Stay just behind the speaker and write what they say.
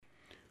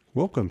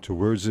Welcome to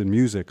Words and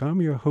Music.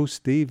 I'm your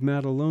host, Dave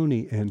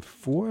Mataloni, and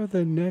for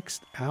the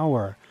next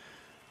hour,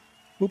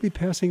 we'll be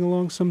passing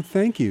along some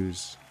thank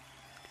yous.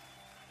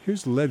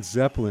 Here's Led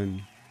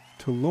Zeppelin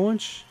to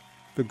launch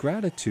the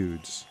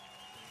Gratitudes.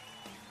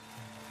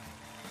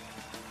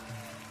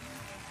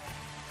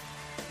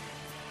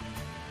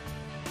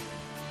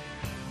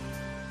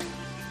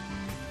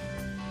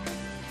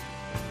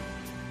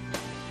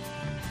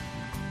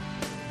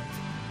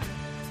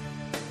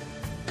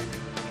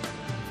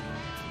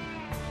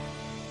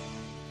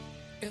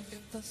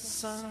 The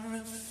sun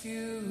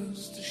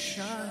refused to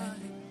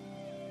shine,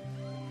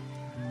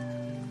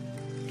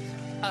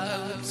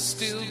 I would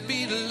still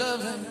be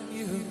loving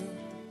you.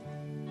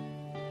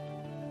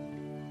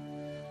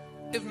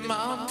 If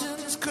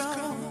mountains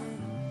crumble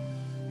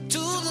to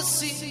the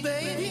sea,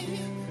 baby,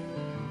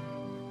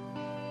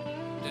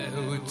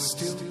 there would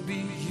still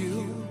be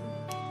you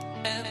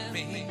and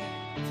me.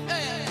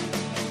 Hey.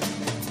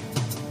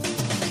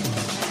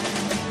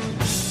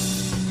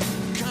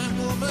 Kind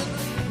woman,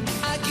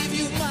 I give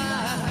you my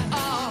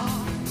all.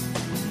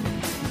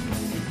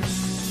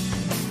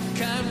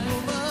 Kind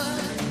woman,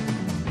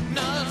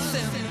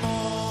 nothing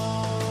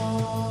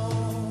more.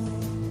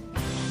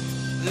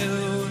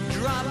 Little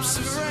drops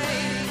of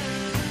rain,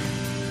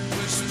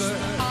 whisper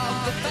of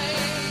the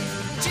pain,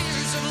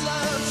 tears of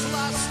love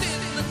lost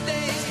in the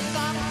days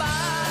gone by.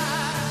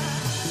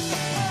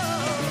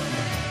 Oh,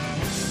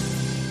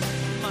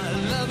 my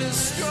love is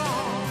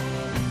strong.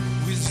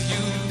 With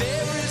you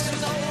there is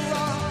no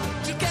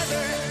wrong.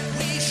 Together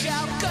we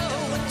shall go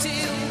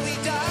until we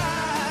die.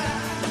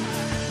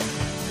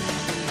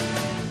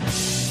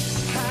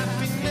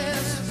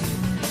 Happiness,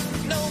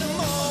 no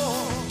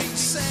more be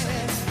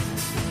sad.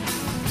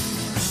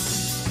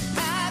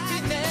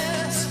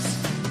 Happiness,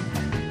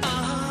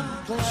 I'm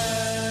glad.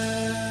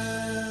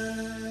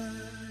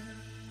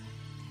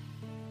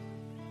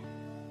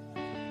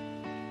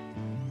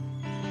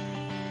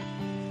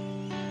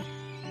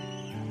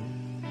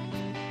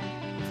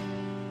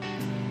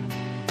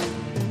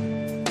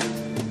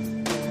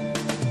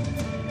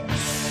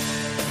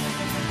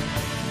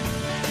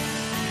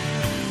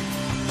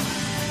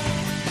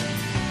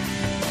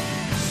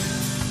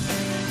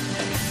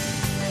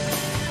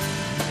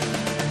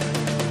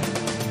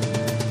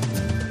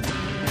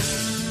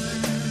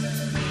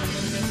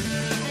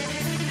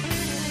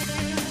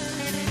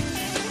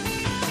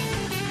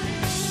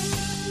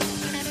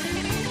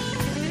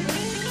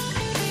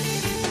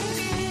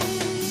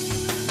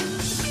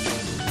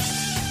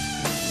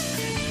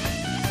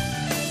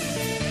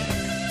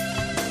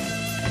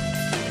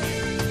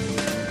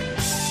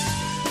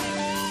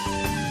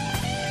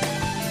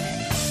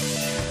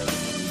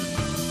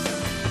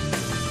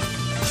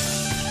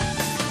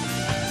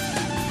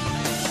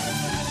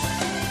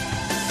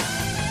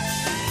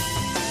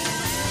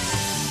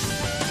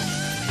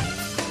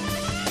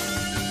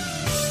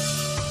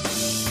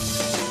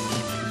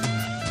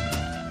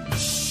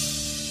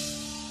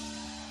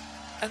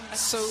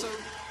 So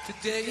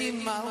today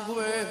my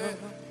world,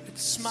 it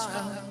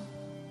smiles.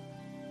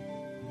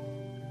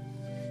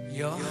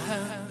 Your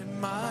hand in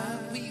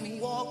mine, we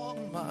walk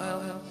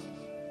miles.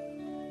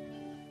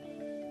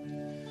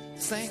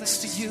 Thanks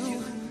to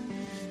you,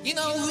 you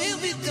know we'll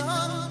be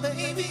done,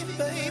 baby,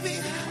 baby,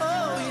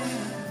 oh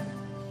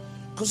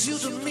yeah. 'Cause you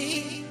to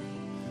me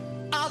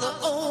are the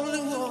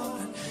only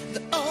one,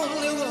 the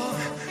only one,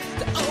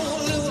 the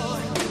only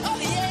one, oh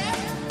yeah.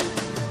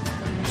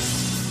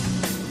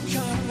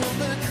 Young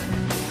woman,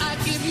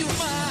 give you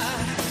my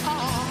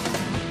all.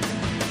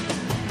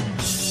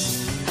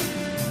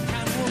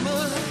 And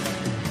woman,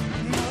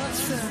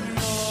 nothing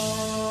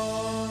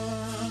more.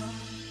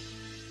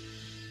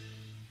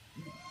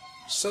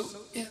 So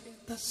if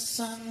the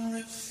sun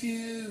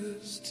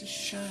refused to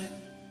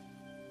shine,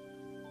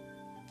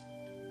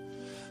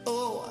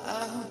 oh,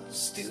 I'll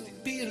still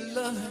be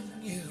loving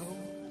you.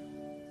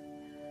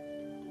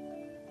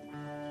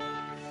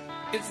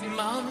 If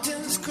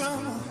mountains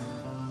crumble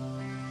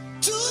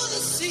to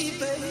the sea,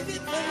 baby,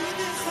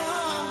 baby,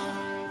 oh,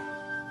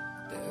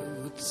 there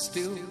would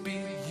still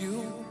be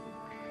you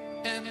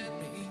and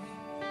me,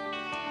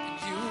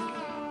 you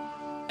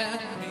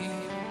and me.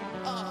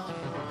 Oh,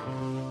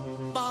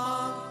 ba,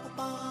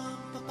 ba,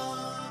 ba, ba,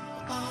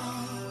 ba.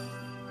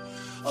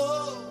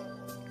 Oh,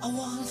 I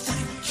want to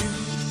thank you.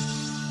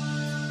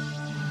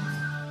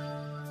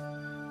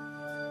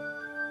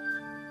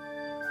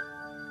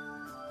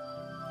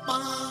 Ba,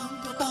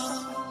 ba, ba,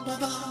 ba,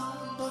 ba,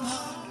 ba, ba.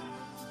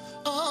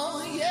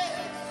 Oh yeah,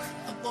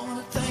 I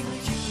wanna thank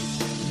you.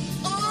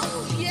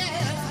 Oh yeah.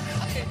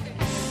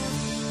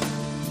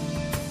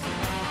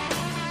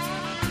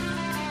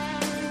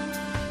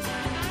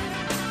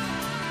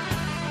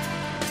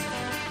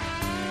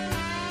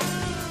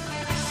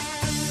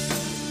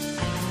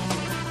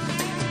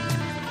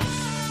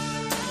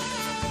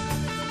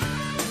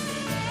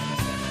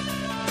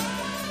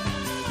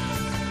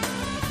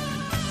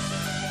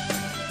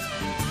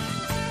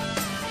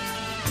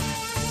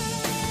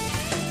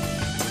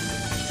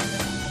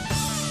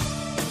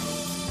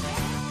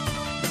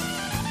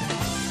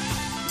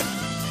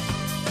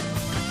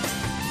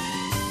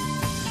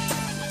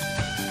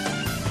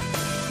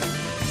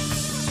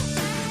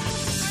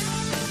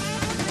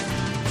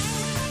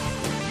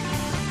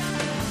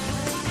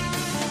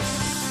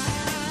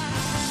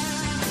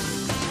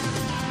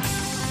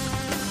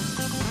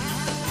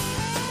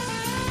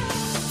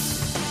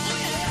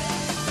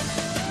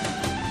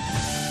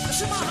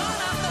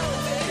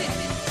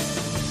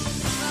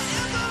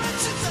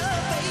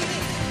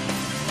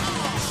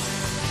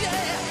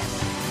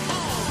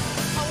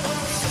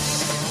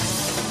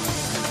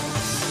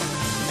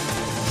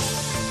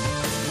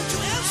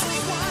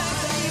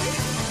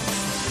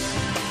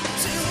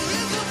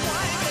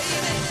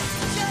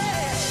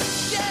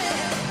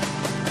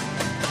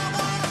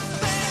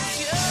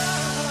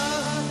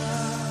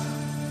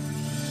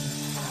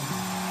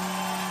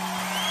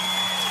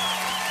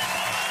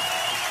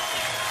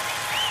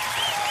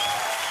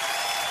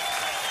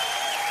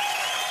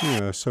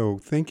 Yeah, so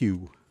thank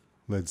you,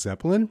 Led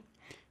Zeppelin.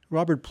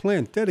 Robert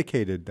Plant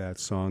dedicated that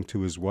song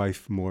to his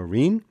wife,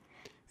 Maureen,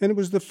 and it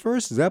was the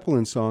first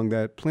Zeppelin song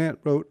that Plant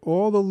wrote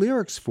all the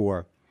lyrics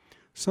for,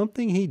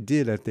 something he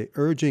did at the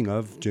urging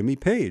of Jimmy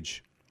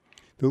Page.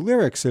 The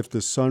lyrics, If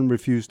the Sun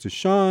Refused to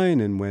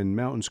Shine and When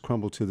Mountains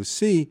Crumble to the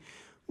Sea,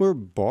 were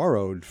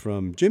borrowed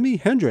from Jimi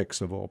Hendrix,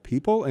 of all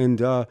people,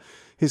 and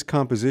his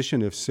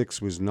composition, If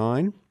 6 Was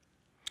 9.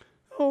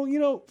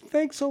 Oh,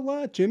 thanks a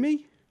lot,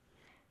 Jimmy.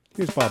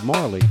 Here's Bob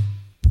Marley.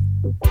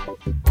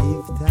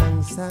 Give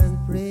thanks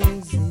and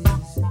praises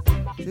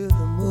to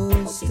the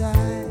Most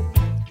High.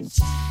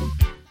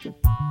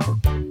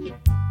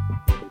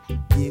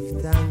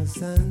 Give thanks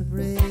and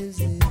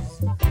praises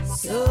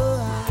so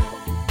high.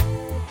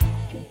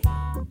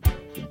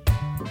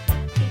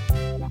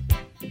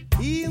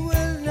 He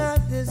will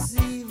not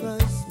deceive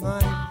us,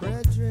 my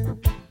brethren.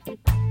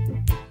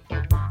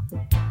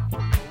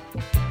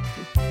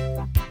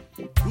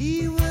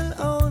 He will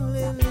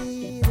only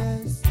lead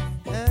us.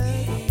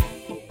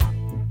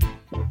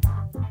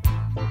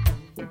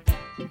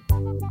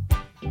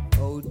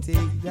 Oh,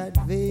 take that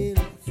veil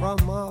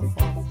from off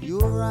of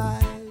your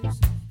eyes.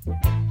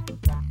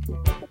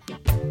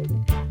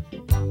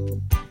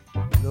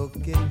 Look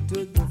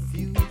into the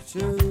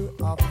future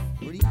of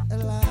real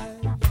life.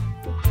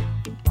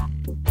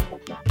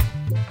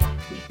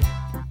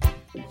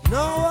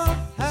 Noah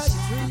had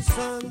 3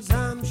 sons,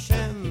 Ham,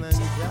 Shem, and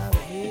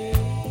Japheth.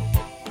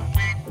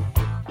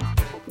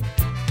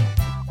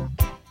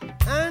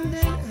 And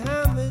then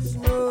Ham is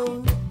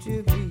known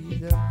to be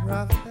the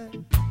prophet.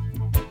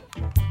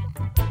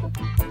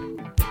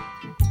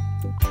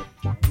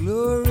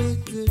 Glory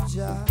to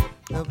Jah,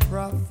 the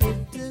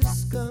prophet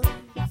is come.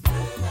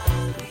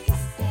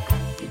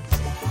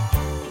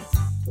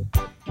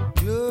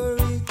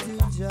 Glory to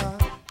Jah,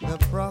 the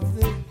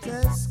prophet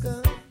has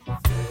come.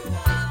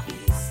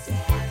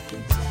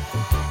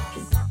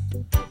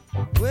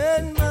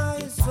 When my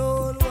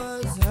soul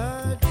was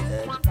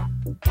hurted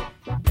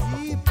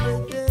deep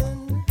within,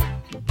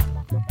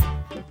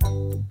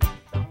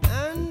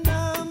 and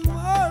I'm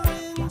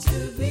warring to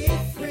be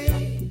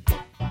free,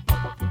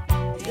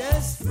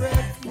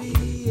 desperately,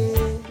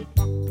 yeah.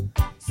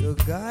 So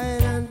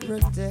guide and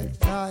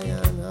protect I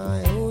and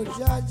I, oh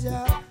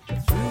Jaja,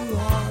 through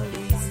all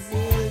these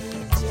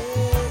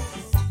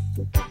ages.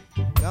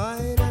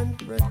 Guide and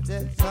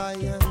protect I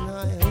and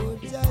I, oh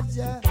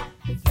Jaja,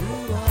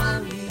 through all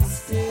these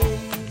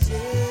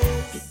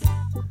stages.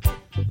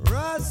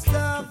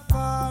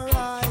 Rastafari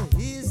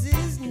is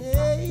his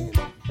name.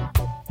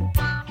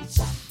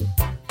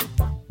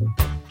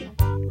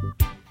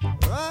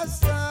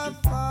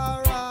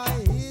 Rastafari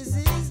is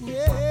his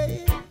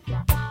name.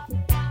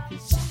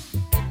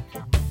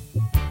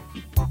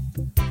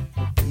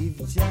 If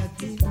Jah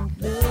didn't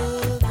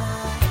love I,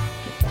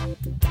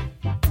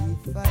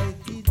 if I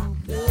didn't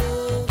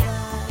love I,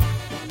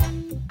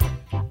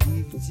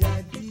 if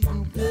Jah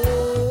didn't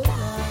love I,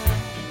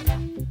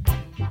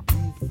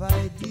 if I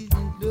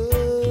didn't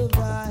love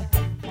I,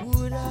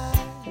 would I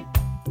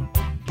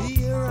be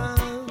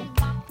around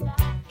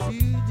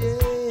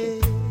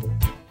today?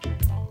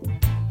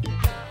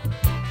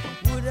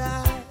 Would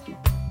I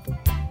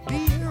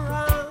be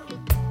around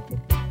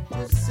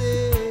to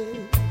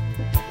say,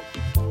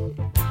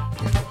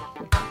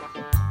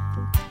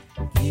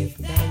 give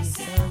thanks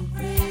and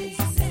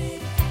praises,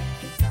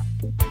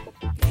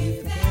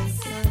 give thanks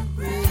and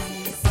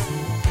praises,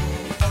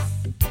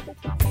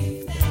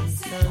 give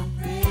thanks and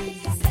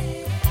praises,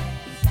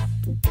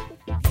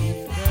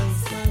 give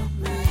thanks and praises, give thanks and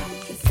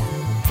praises,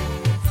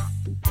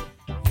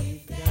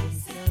 give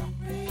thanks and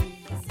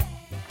praises.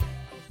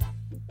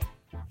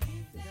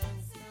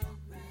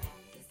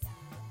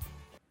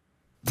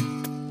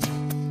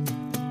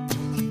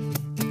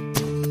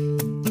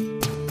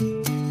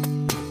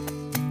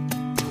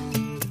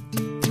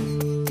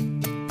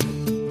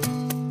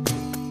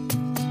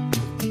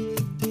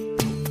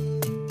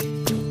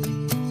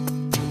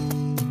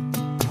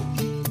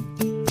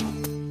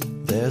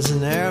 There's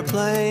an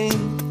airplane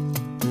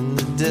in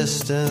the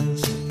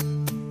distance,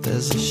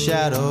 there's a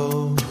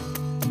shadow.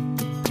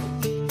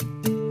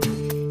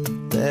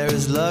 There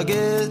is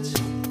luggage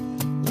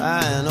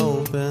lying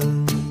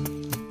open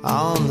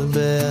on the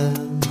bed.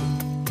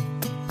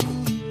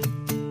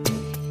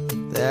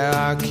 There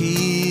are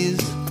keys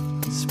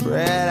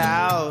spread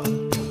out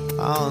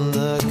on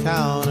the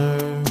counter.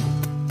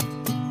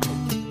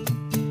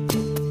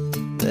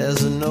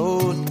 There's a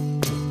note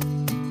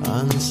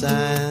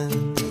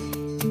unsigned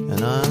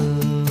and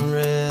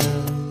unread.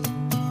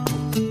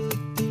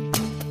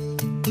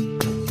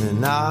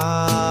 And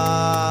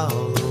all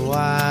the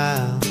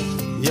while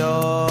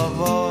your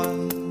voice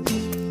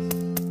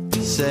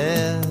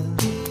says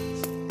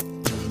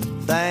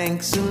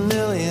thanks a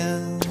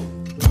million.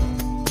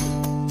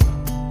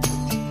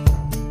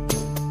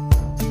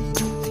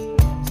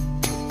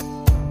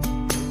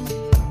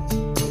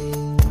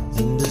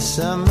 In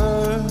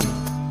December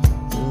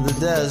in the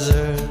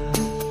desert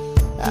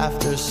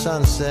after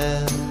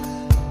sunset,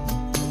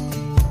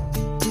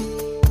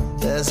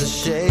 there's a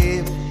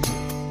shape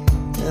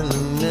in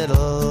the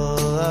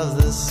middle of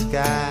the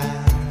sky.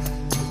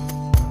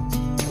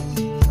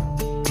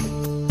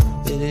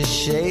 It is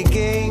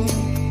shaking,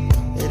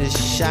 it is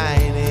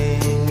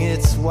shining,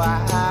 it's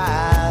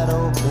wide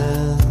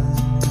open.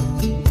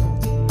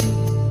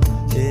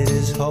 It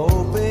is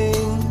hoping,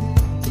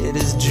 it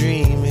is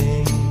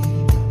dreaming,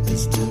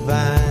 it's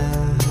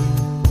divine.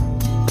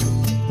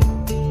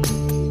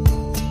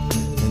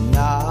 And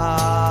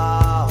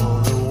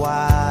all the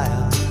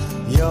while,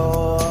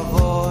 your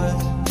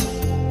voice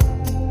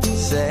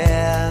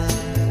says,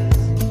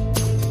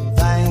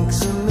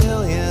 thanks a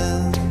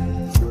million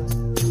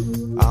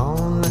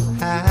on the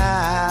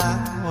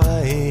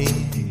highway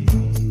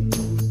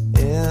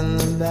in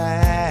the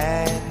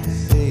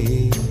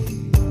backseat.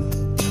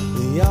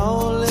 The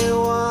only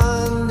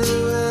one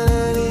doing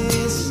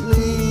any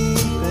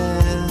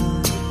sleeping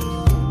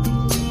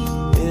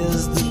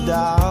is the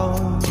dog.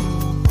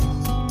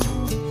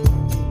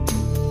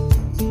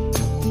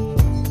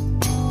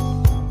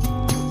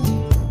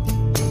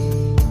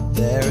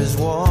 There is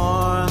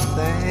warmth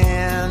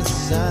and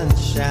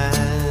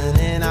sunshine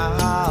in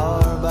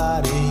our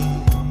body.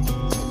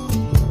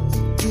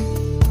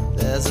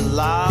 There's a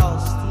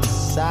lost and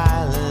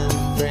silent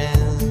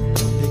friend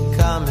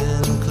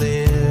becoming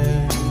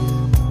clear.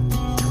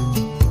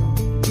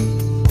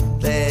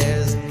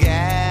 There's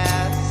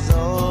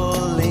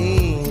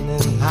gasoline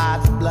and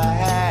hot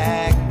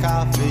black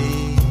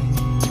coffee.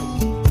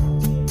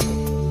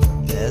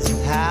 There's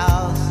a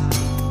house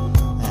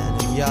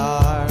and a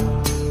yard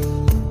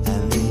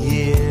and a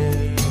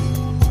year.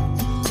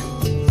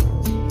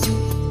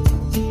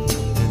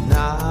 And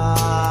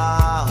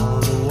all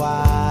the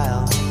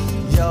while,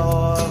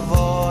 your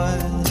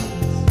voice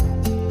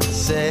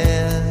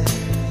says,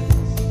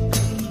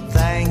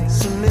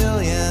 thanks a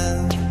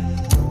million.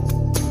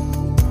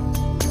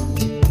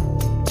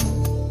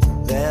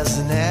 There's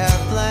an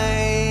airplane.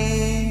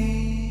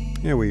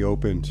 Yeah, we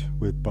opened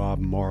with Bob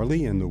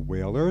Marley and the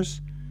Wailers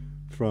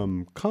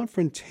from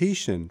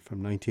Confrontation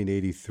from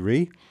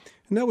 1983.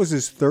 And that was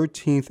his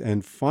 13th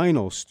and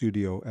final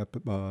studio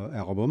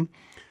album,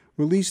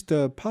 released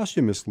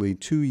posthumously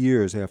 2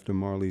 years after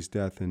Marley's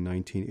death in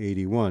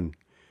 1981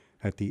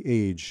 at the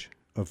age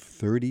of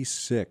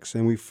 36.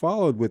 And we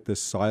followed with the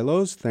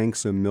Silos,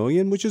 Thanks a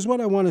Million, which is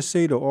what I want to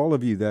say to all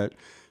of you that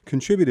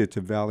contributed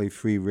to Valley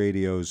Free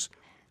Radio's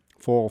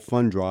Fall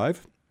Fun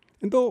Drive.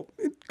 And though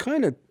it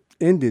kind of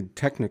ended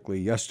technically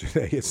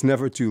yesterday, it's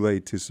never too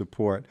late to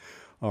support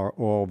our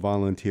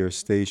all-volunteer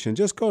station.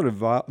 Just go to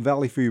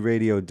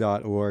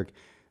valleyfreeradio.org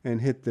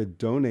and hit the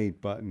donate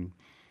button.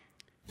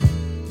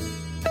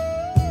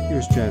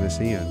 Here's Janis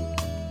Ian.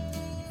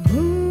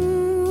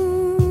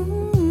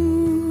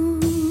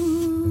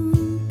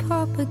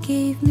 Papa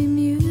gave me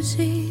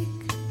music,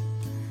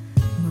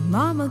 my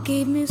mama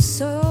gave me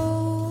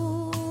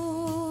soul,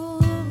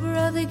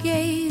 brother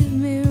gave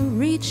me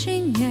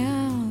reaching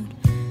out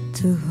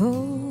to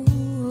hold.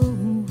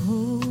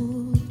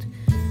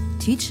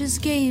 Teachers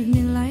gave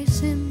me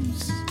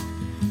license,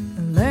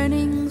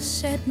 learning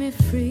set me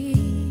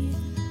free.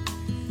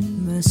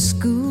 My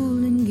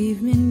schooling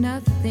gave me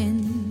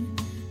nothing,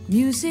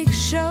 music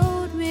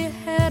showed me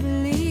how to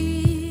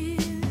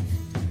live.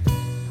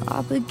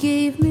 Papa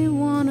gave me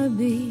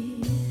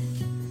wannabe,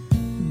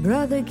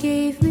 brother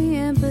gave me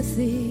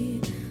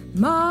empathy,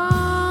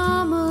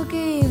 mama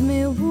gave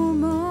me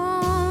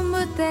woman,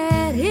 but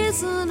that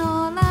isn't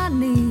all I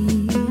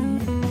need.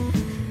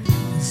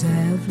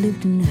 I've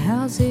lived in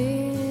houses,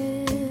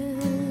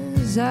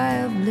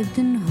 I've lived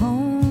in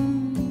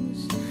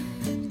homes,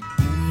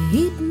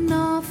 eaten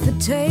off the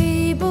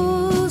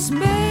tables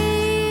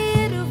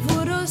made of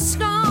wood or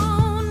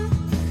stone.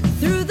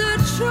 Through the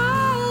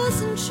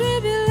trials and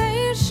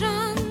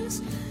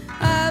tribulations,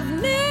 I've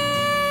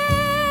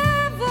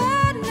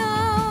never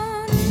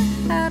known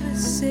how to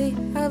say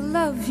I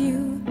love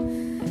you,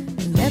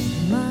 let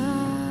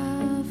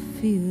my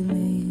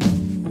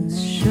feelings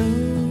show.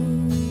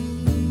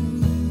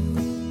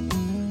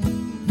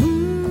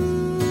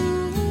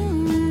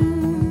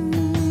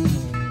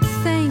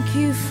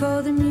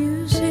 For the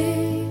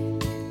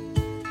music,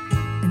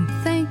 and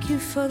thank you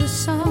for the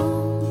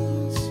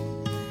songs.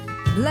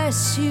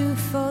 Bless you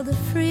for the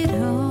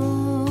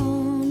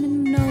freedom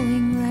and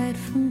knowing right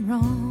from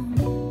wrong.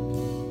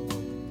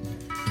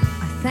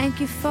 I thank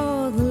you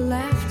for the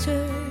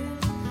laughter,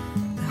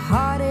 the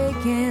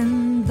heartache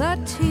and the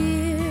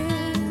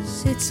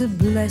tears. It's a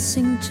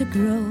blessing to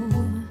grow,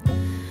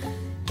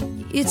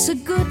 it's a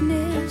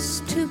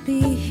goodness to be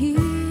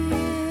here.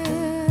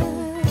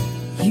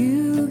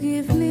 You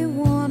give me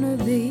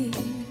wannabe,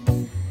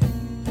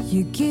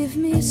 you give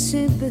me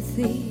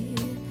sympathy,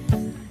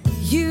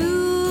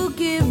 you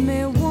give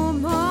me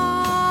woman.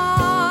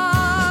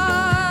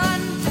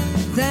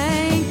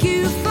 Thank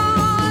you for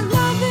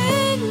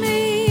loving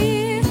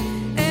me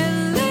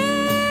and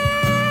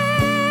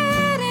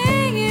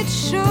letting it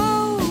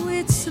show.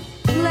 It's a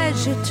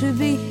pleasure to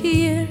be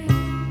here,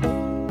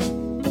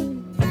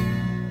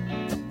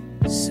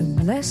 so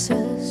bless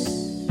us.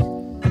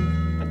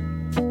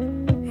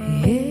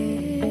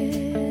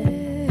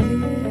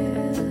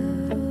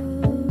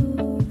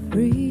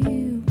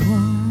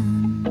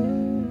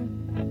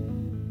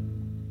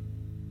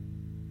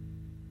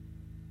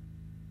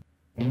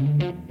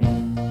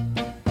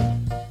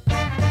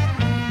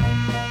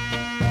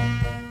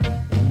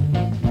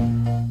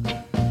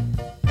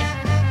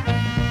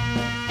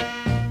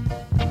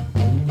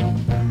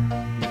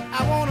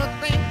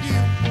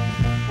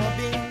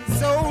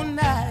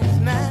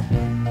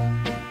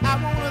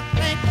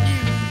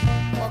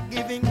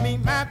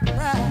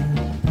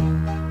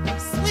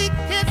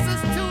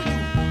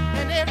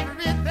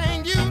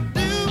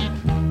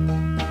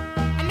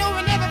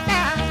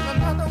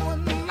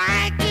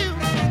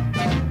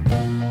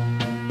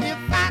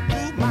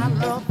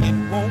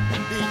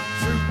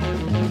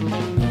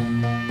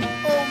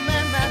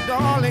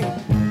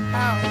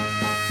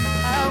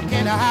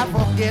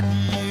 forget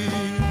you.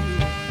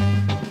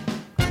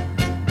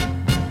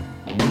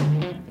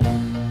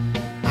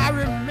 I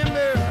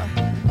remember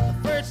the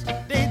first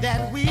day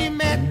that we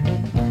met.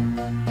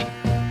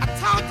 I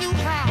taught you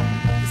how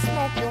to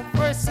smoke your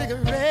first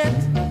cigarette.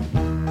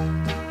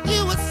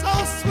 You were so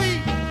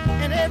sweet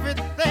in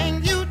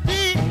everything you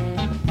did.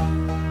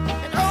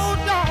 And oh,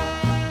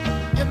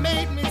 darling, you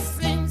made me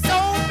sing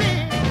so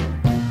big.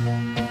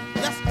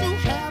 Just to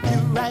have you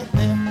right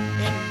there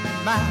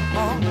in my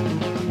arms.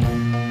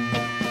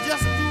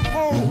 Just to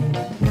hold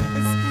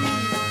and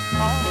squeeze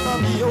all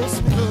of your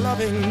sweet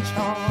loving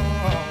charm.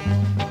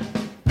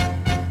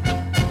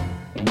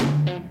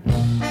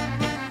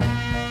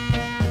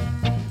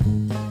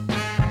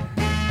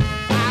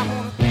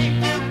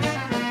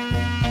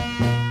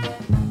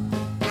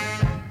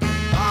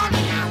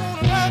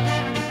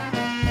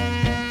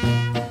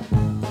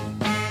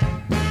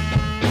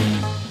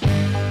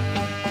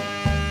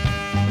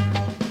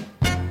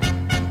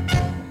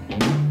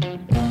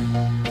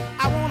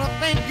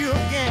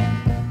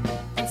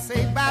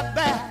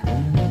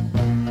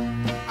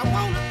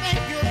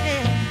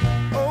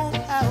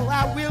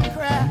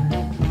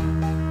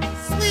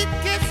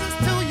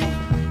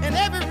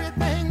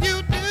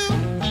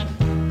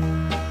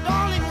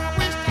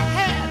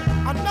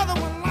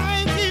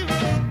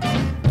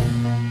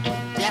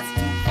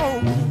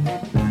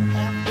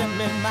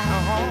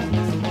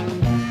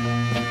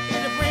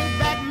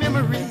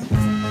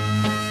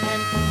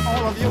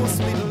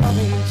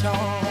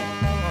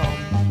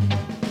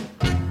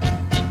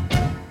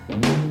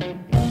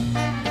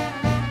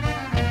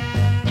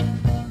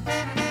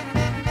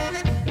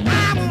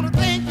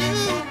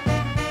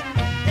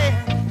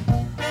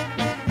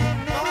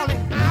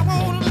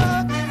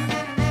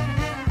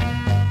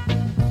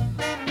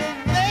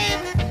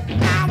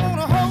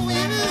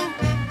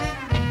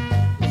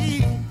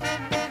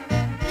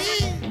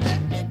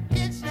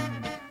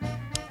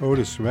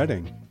 Otis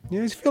Redding.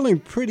 Yeah, he's feeling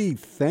pretty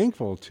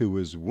thankful to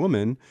his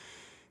woman.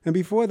 And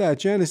before that,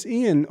 Janis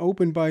Ian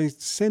opened by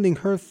sending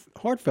her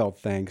heartfelt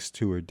thanks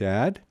to her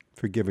dad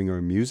for giving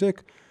her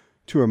music,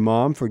 to her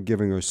mom for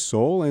giving her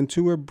soul, and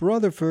to her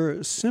brother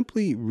for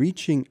simply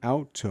reaching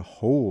out to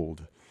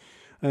hold.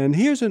 And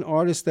here's an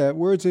artist that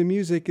Words and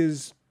Music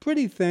is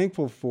pretty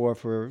thankful for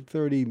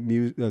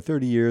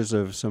 30 years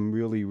of some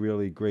really,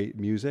 really great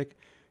music.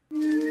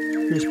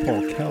 Here's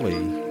Paul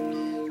Kelly.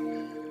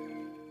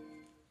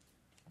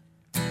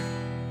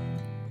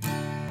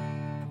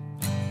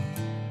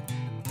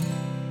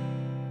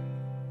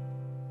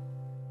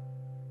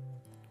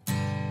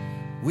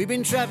 We've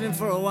been traveling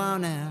for a while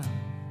now,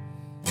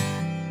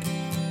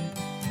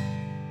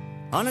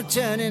 on a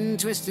turning,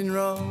 twisting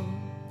road.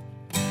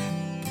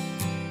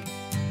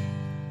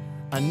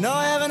 I know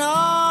I haven't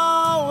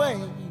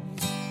always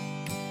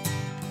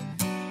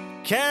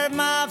carried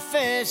my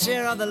fair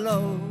share of the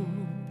load.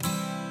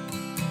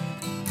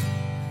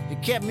 You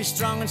kept me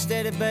strong and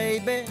steady,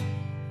 baby,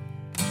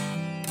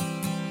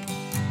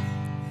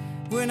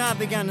 when I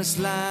began to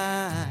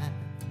slide.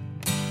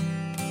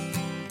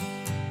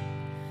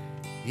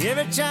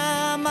 Every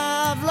time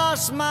I've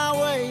lost my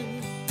way,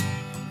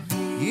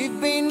 you've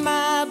been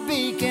my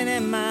beacon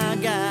and my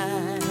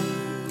guide.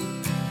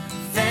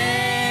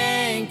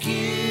 Thank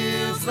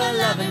you for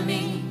loving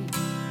me.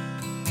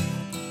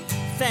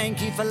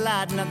 Thank you for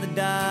lighting up the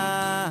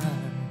dark.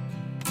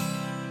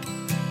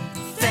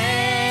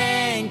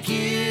 Thank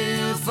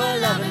you for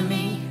loving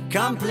me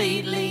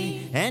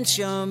completely and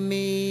showing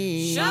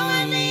me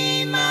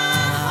my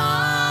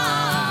heart.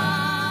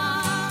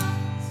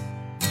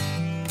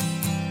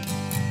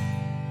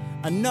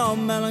 I know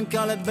I'm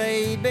melancholy,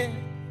 baby,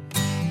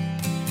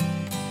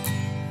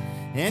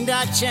 and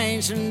I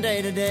change from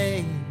day to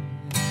day.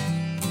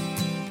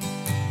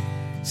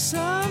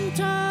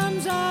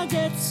 Sometimes I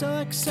get so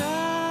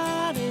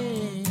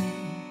excited,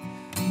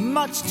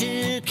 much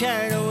too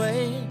carried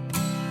away.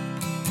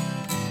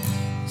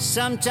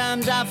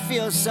 Sometimes I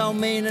feel so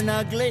mean and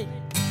ugly,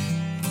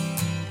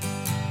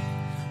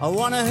 I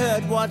wanna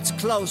hurt what's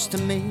close to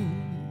me.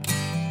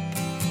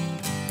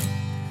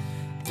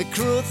 The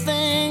cruel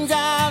things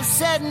I've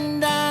said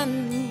and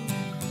done,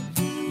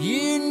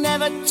 you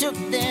never took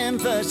them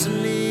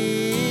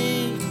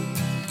personally.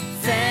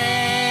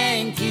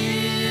 Thank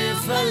you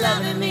for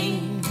loving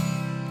me,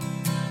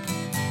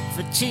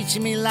 for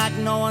teaching me like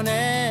no one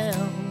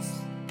else.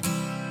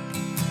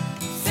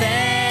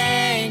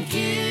 Thank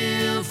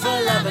you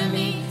for loving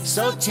me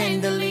so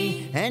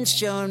tenderly and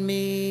showing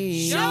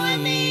me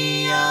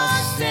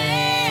yourself.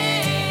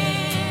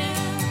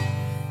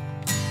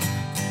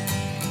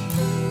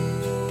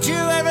 To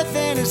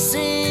everything a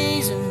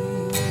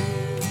season,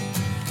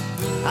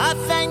 I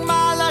thank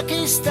my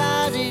lucky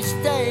stars each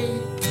day.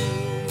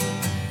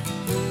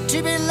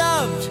 To be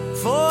loved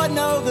for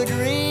no good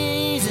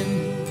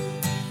reason,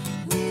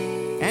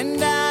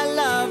 and our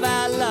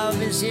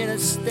love is here to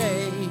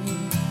stay.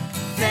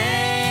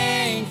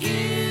 Thank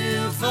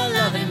you for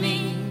loving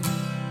me,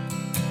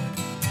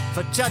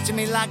 for touching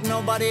me like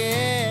nobody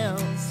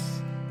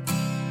else.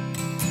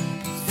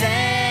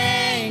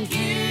 Thank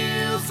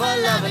you for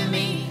loving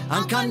me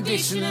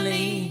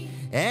unconditionally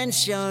and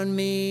showing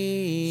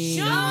me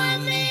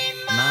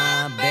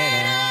my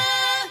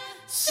better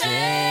self.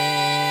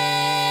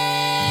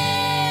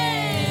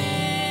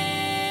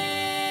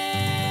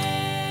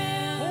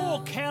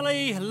 Oh,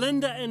 Kelly,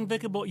 Linda and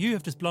Vickerbot, you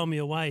have just blown me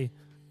away.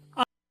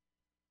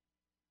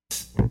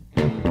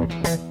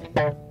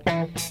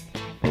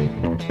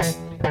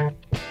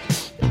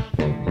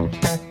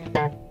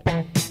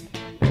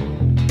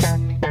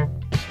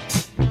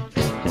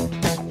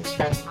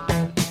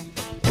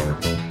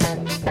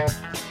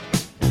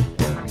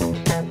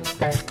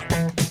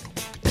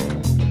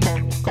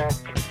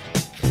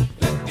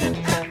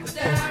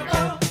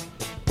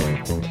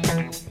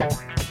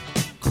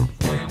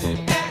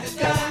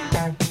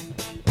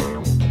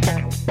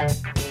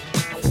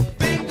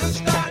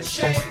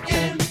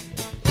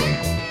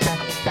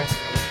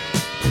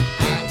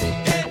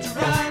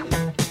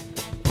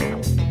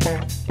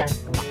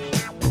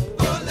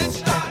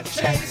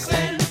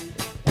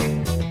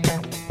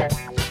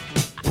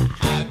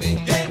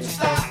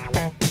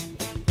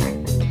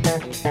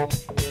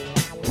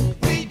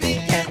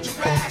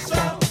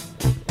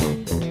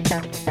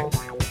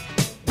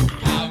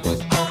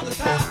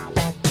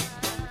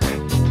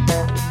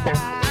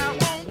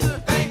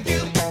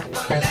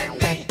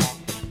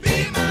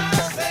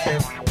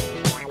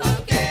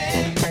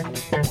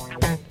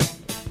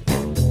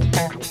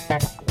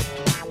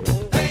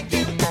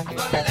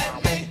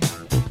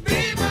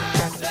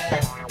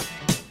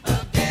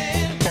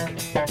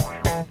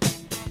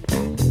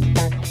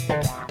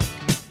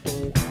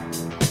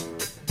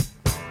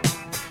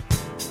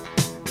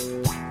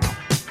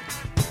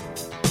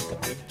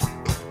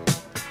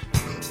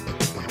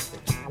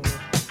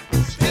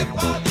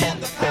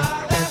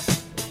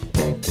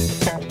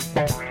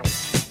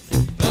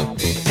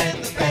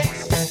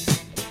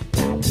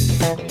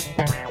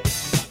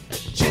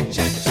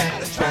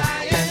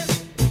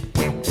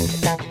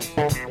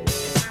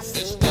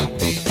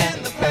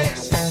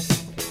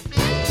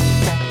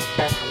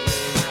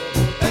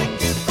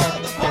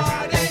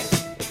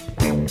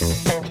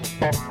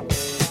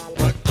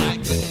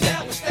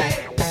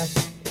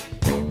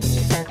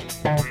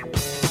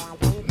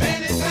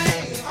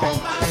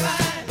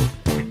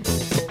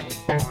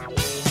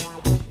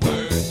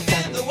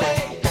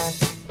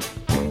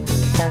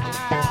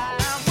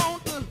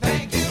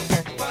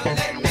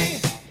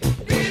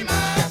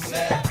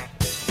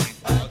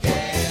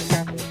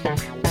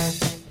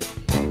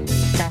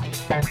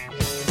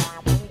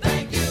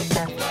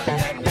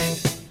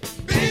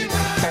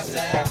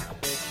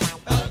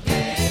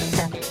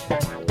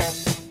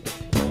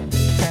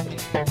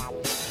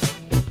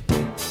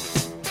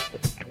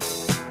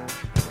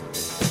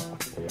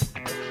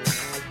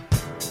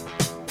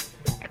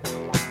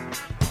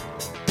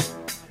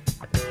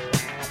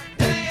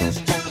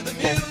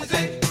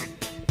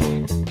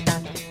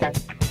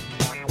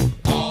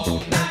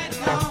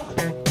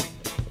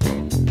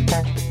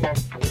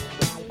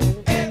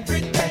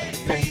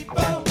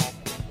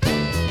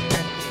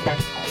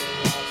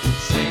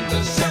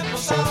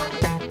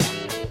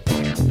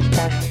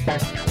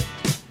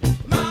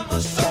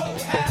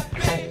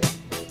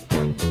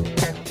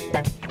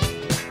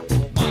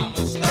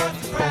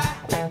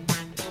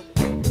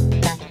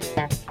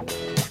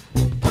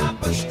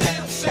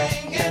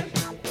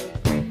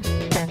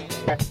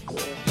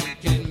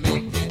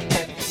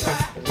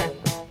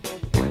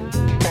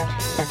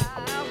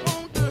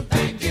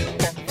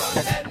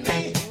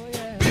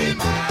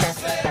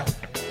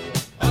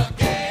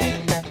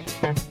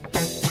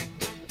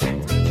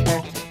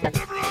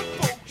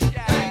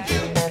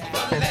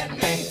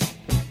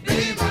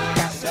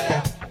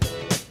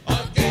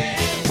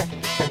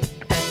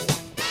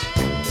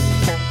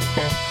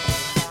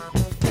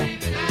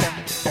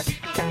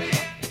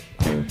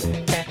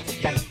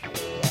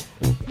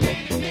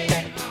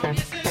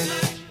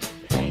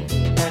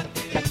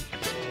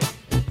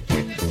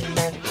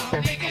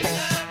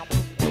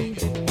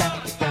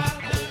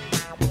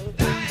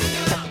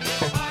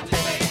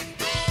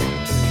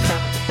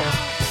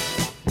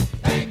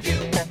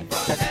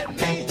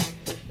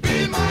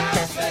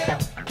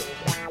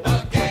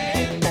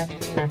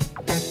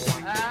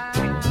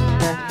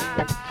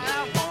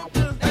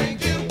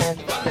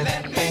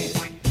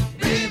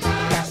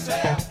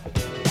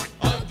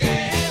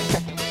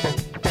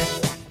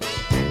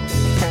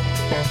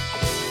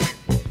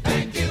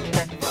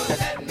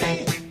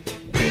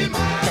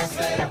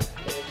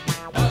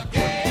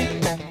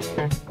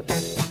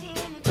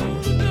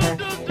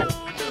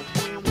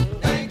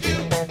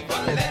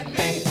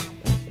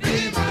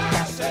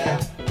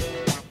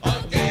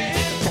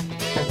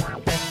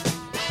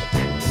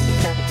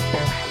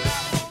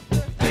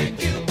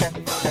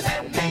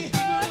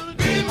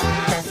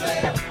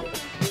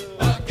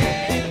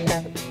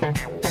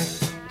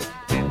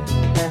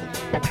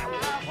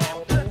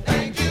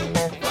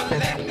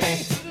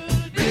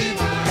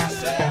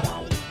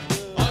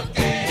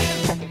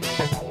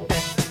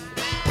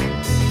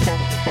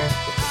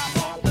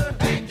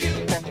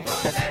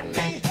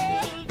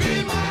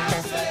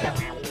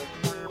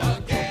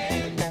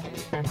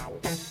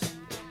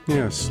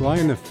 Yeah, Sly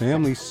and the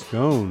Family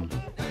Stone.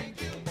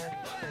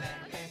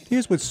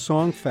 Here's what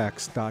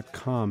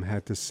Songfacts.com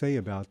had to say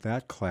about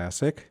that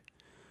classic.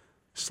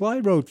 Sly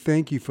wrote,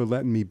 "Thank you for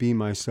letting me be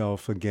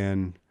myself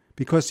again,"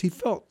 because he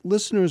felt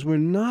listeners were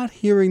not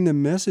hearing the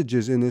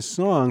messages in his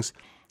songs,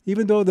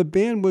 even though the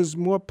band was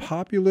more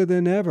popular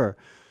than ever.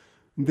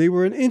 They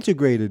were an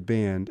integrated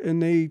band,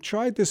 and they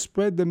tried to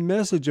spread the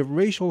message of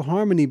racial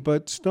harmony,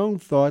 but Stone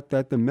thought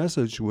that the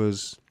message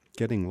was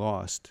getting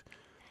lost.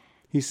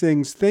 He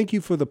sings, "Thank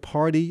you for the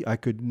party, I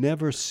could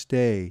never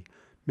stay.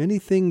 Many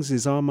things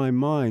is on my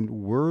mind,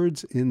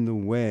 words in the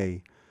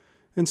way."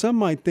 And some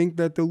might think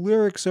that the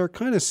lyrics are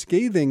kind of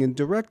scathing and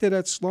directed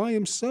at Sly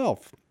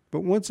himself.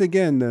 But once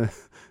again, the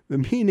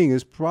meaning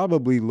is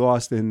probably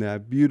lost in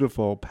that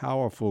beautiful,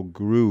 powerful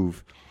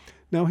groove.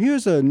 Now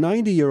here's a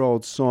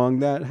 90-year-old song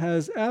that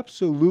has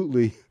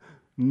absolutely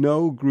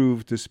no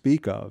groove to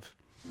speak of.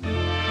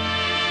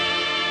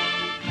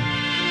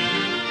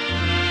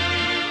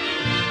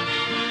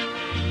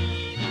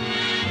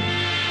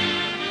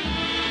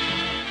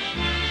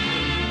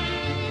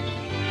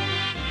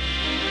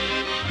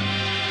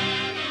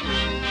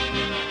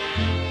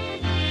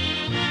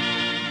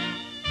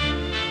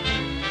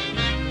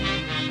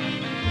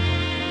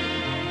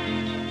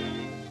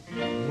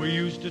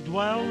 To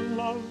dwell in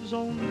love's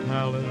own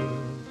palace,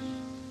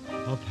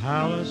 a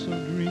palace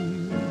of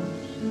dreams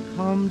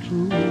come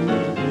true.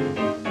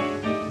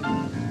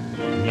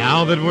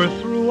 Now that we're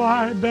through,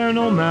 I bear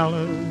no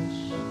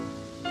malice,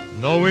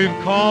 though we've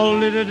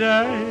called it a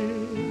day.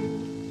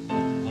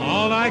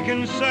 All I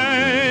can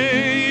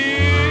say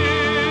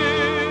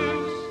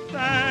is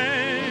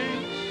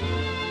thanks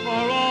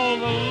for all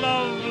the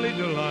lovely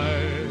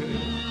delight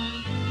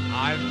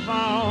I've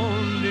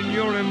found in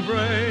your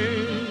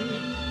embrace.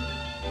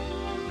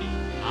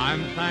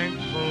 I'm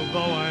thankful,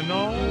 though I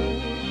know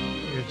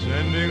it's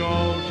ending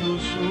all too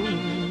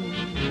soon.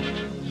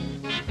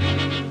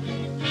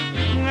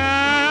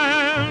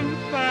 And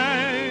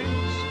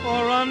thanks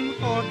for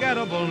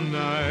unforgettable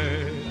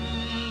nights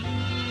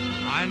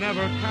I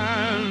never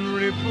can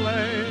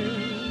replay,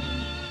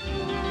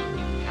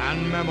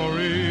 and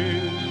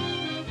memories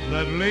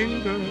that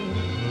linger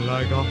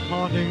like a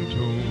haunting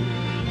tune.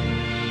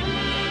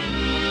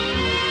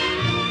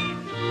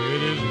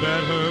 It is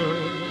better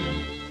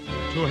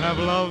to have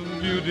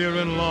loved you, dear,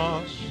 and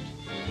lost,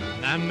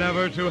 than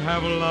never to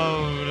have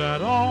loved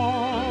at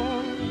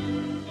all.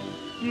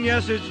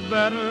 Yes, it's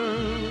better,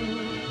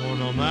 for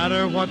no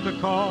matter what the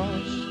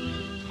cost,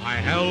 I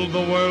held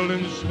the world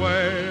in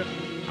sway,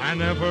 and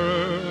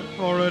never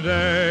for a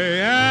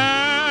day.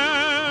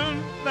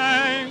 And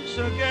thanks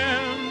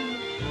again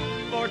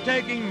for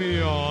taking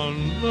me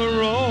on the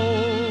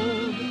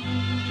road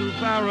to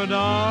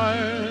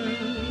paradise.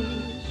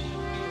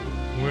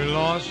 We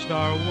lost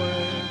our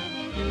way,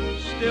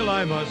 still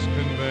I must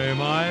convey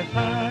my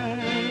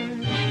thanks.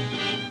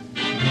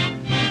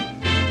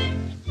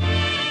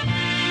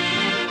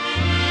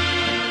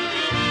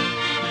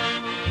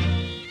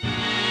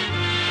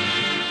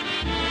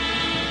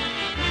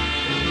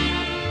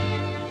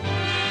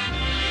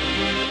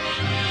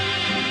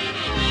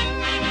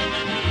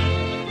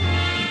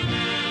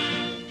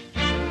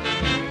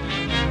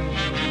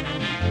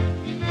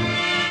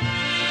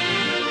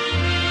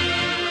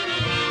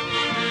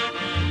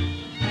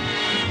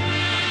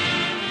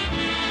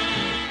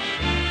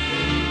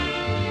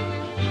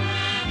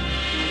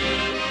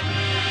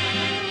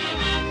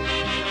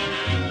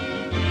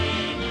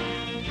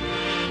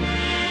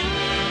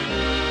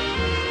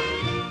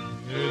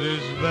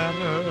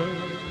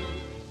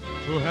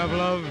 To have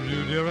loved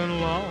you, dear,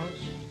 and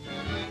lost,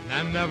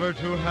 and never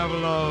to have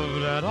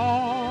loved at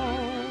all.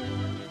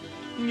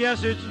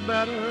 Yes, it's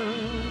better,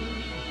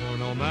 for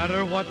no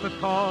matter what the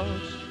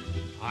cost,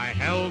 I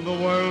held the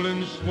world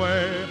in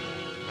sway,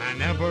 and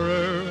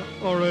never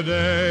for a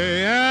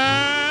day.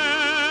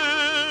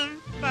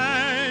 And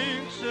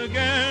thanks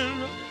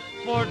again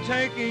for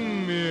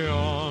taking me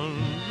on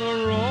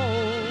the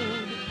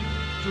road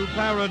to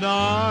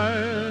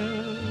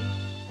paradise.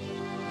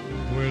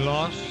 We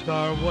lost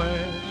our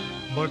way,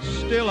 but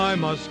still I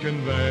must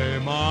convey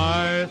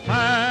my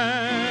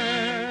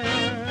thanks.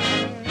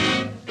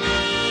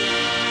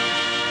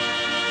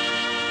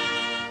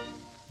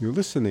 You're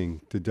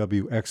listening to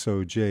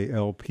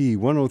WXOJ-LP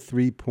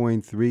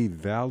 103.3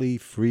 Valley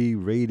Free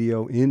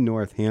Radio in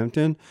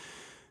Northampton.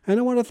 And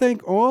I want to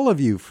thank all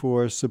of you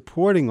for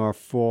supporting our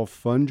Fall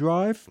Fund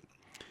Drive.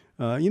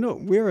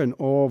 We're an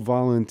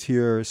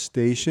all-volunteer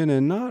station,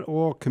 and not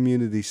all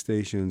community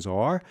stations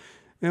are.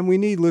 And we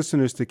need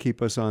listeners to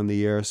keep us on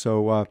the air.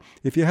 So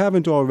if you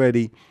haven't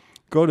already,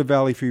 go to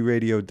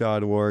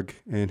valleyfreeradio.org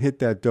and hit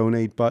that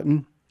donate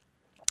button.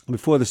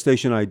 Before the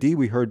station ID,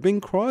 we heard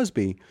Bing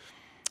Crosby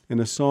in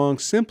a song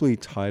simply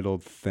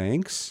titled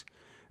Thanks.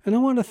 And I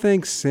want to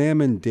thank Sam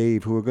and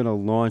Dave, who are going to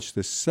launch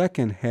the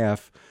second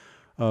half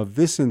of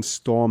this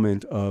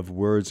installment of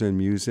Words and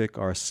Music,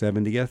 our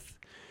 70th.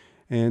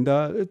 And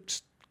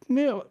it's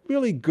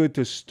really good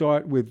to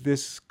start with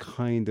this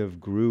kind of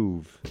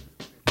groove.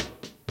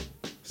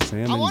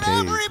 Sam I and want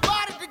Dave.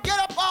 everybody to get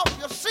up off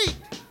your seat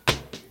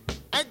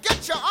and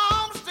get your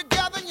arms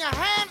together and your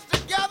hands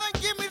together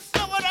and give me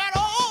some of that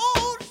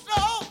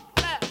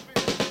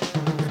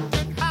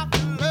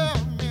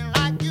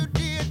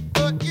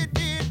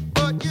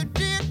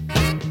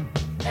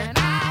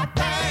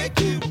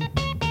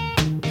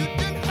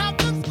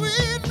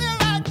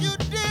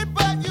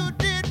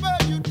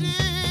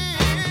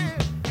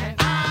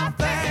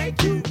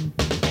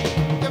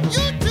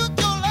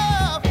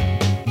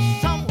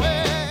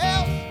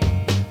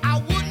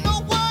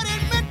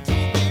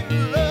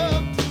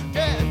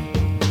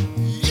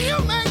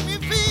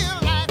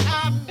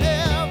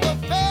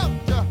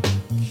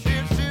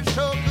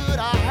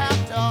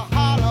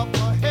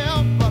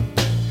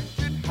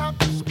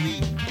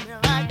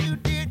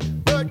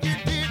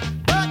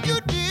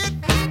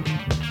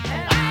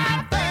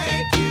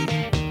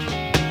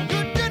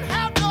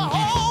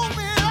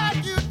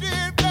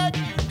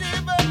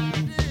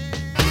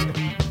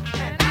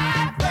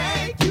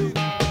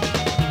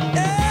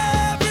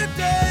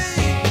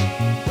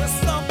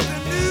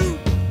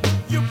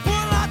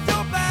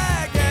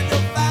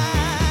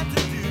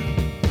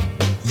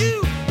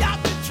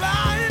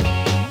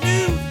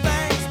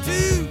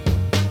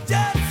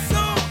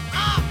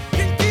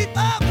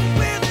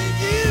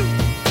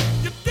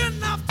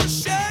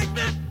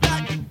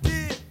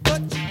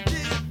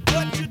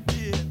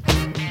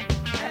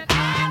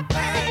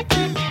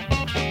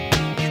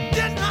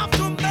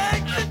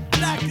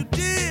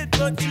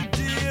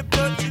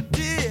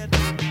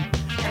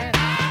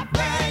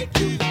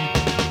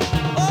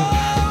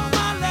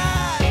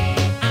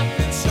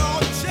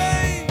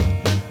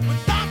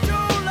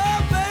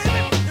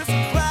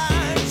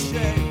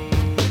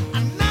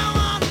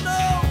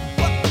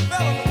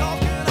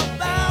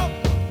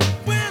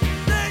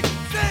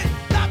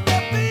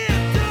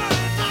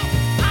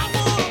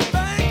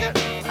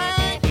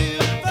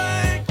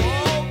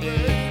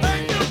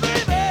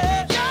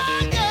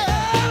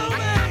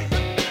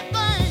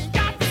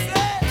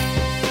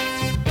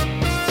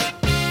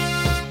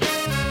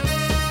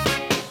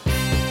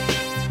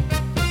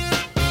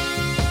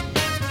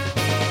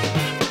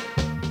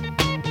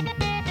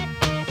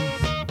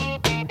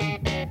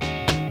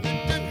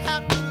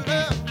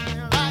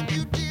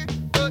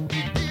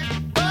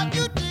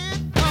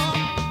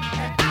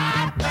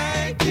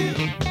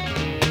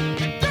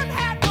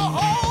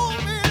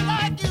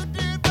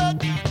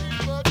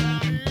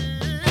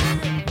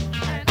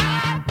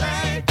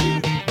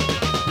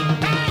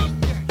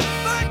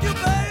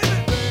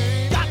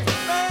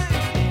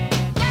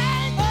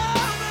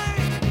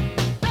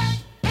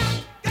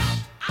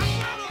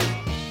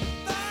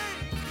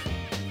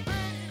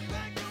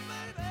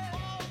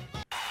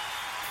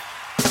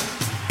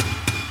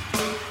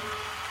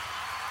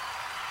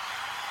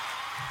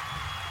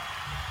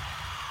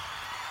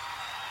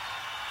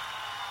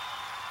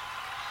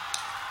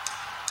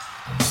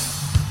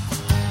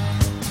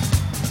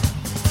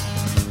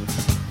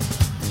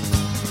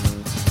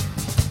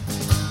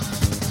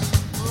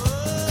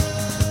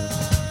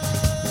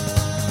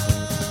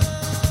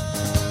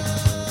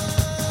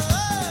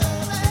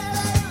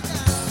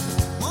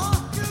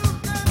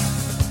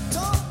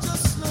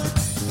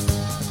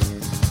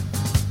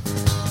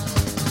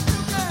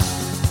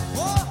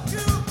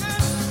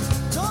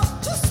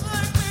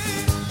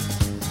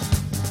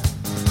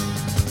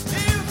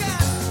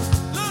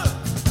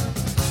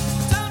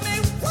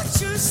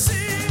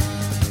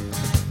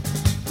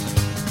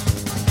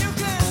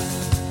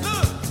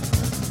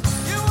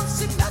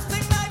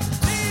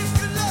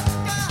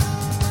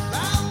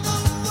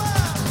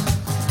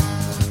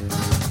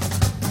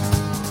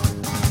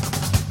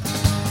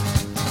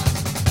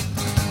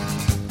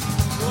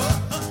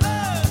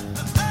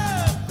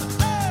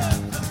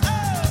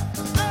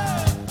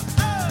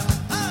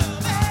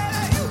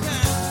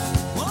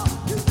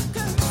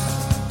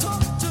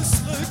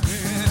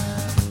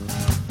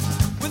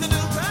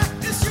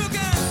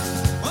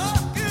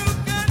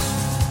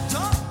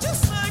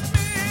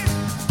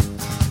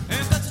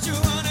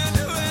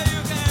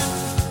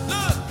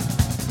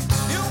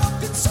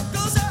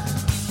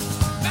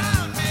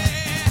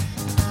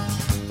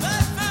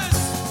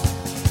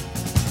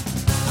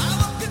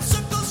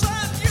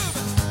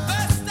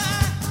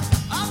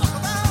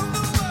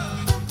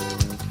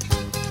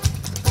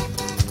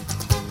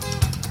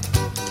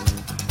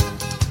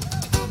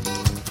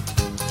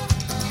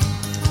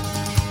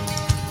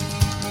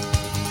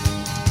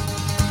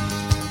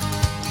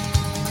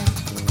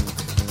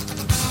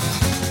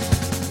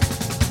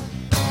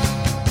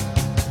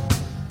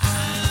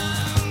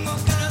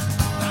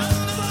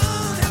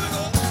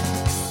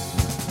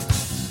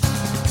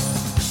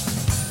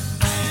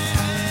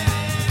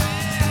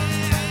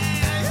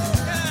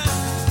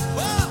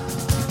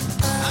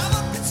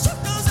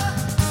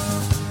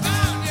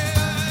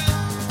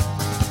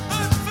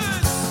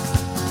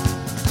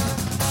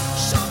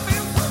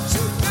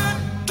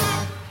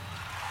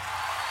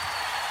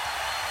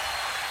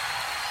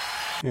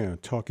Yeah,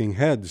 Talking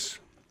Heads,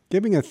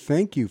 giving a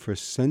thank you for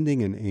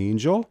sending an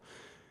angel.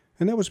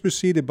 And that was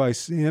preceded by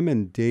Sam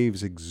and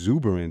Dave's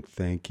exuberant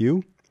thank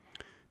you.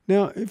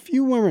 Now, if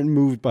you weren't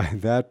moved by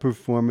that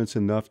performance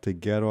enough to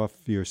get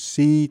off your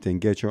seat and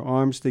get your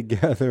arms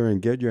together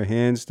and get your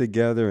hands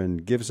together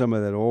and give some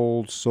of that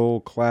old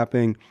soul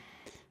clapping,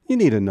 you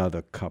need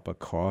another cup of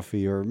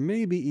coffee or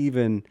maybe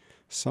even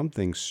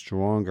something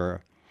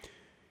stronger.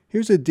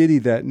 Here's a ditty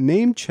that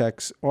name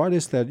checks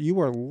artists that you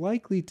are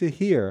likely to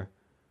hear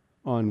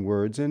on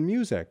Words and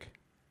Music.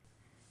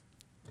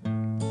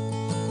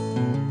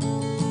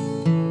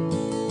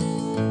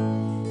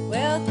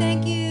 Well,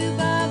 thank you,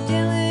 Bob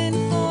Dylan,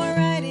 for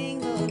writing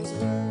those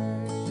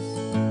words.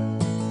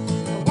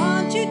 I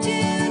want you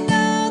to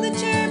know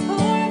that your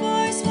poor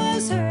voice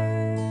was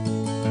heard.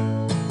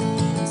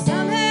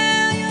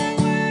 Somehow your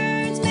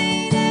words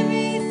made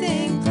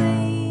everything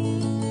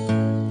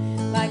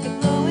plain, like a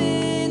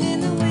blowing in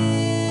the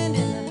wind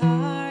in the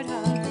hard,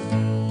 hard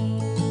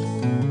rain.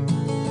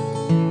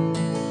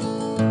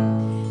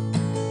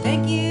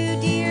 Thank you,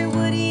 dear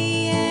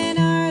Woody and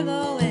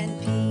Arlo and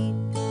Pete,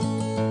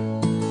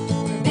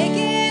 for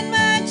making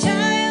my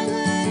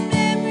childhood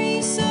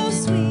memories so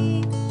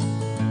sweet.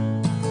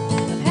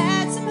 I've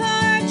had some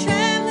hard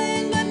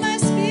traveling, but my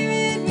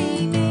spirit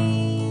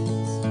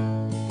remains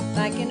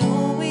like an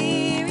old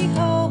weary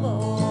hobo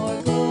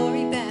or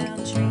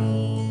glory-bound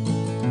train.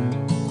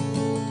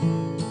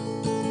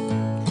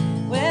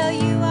 Well,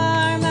 you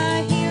are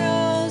my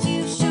heroes,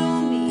 you've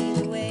shown me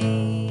the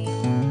way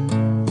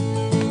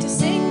to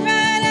sing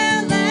right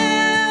out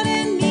loud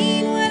and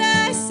mean what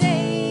I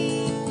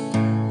say,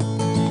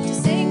 to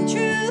sing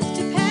truth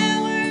to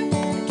power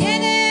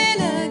again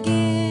and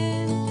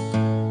again,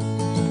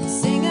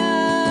 sing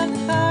of the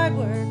hard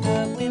work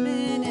of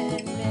women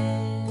and men.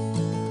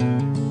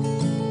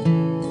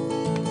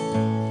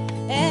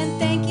 And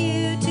thank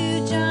you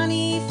to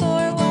Johnny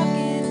for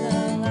walking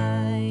the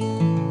line.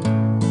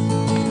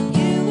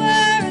 You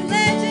were a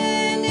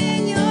legend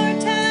in your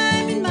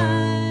time and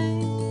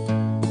mine,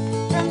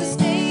 from the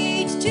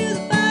stage to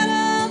the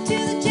bottle to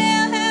the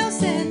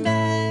jailhouse and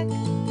back,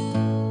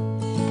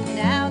 an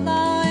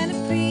outlaw and a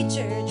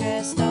preacher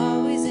dressed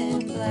always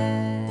in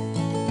black.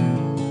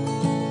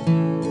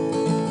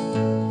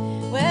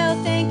 Well,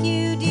 thank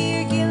you,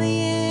 dear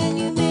Gillian,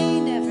 you may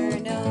never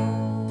know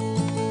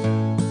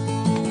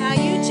how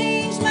you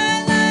changed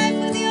my life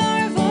with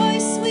your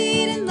voice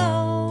sweet and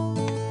low.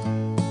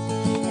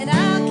 And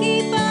I'll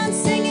keep on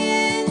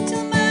singing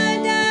till my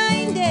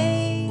dying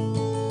day,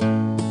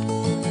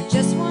 for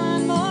just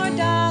one more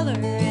dollar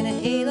and a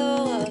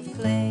halo of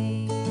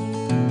clay.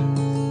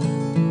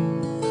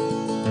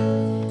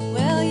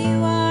 Well,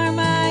 you are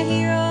my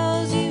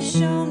heroes, you've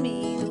shown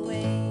me the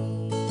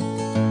way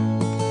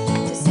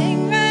to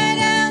sing right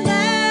out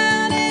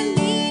loud and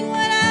mean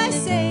what I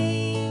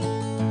say,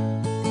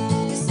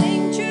 to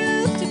sing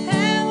truth to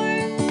power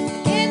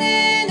again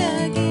and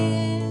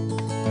again,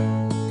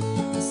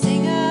 to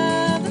sing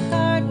of the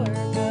hard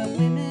work of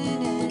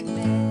women and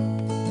men.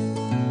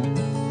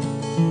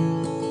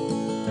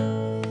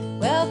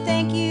 Well,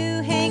 thank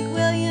you, Hank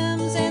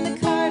Williams and the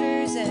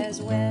Carters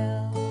as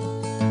well,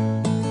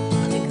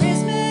 to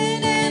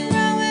Grisman and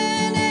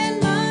Rowan and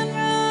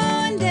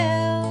Monroe and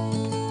Dell.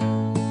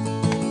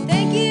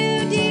 Thank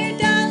you, dear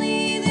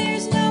Dolly,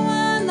 there's no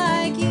one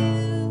like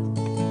you.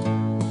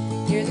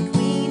 You're the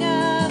queen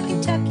of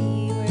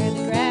Kentucky, where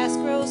the grass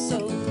grows so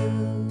blue.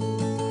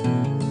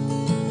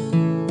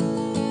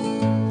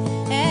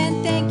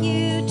 And thank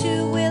you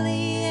to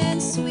Willie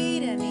and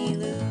sweet Emmy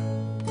Lou,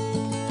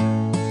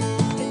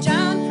 to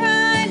John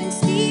Prine and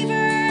Steve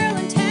Earle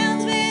and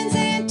Towns Van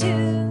Zandt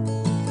too.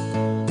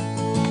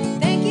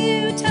 Thank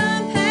you,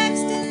 Tom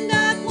Paxton,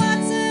 Doc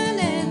Watson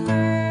and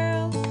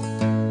Merle,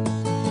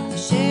 for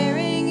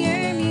sharing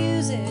your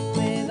music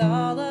with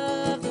all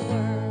of the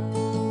world.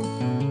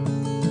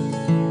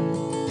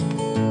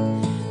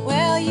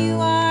 Well, you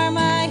are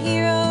my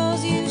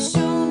heroes, you've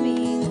shown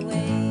me the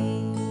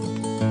way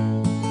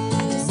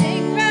to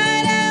sing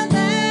right out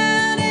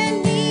loud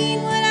and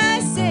mean what I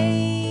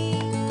say,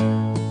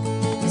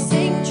 to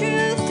sing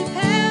truth to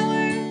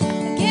power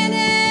again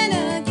and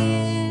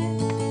again,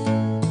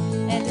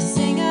 and to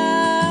sing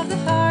of the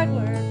hard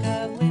work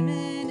of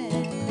women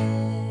and men.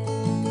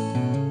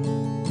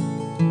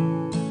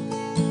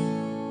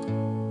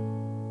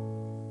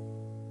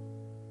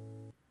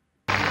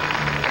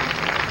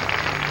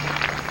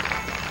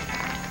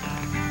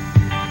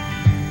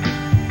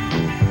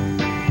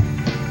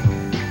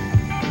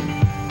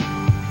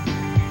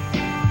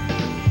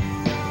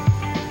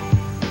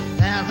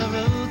 There's a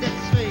road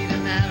that's straight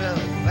and narrow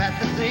that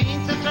the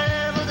saints have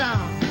traveled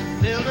on,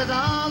 filled with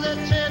all the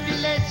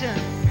tribulation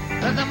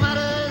of the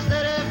martyrs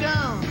that have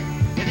gone.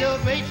 If you're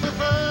grateful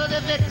for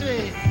the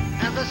victory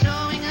and for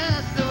showing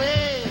us the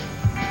way,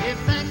 give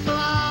thanks for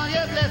all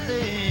your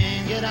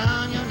blessing, get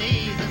on your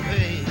knees and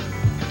pray.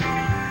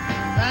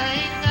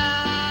 Thank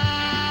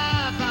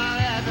God for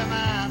every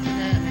mountain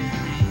and every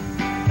sea.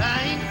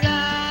 Thank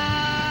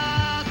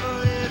God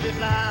for every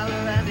flower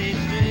and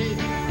each tree.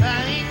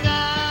 Thank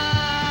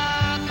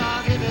God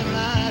for giving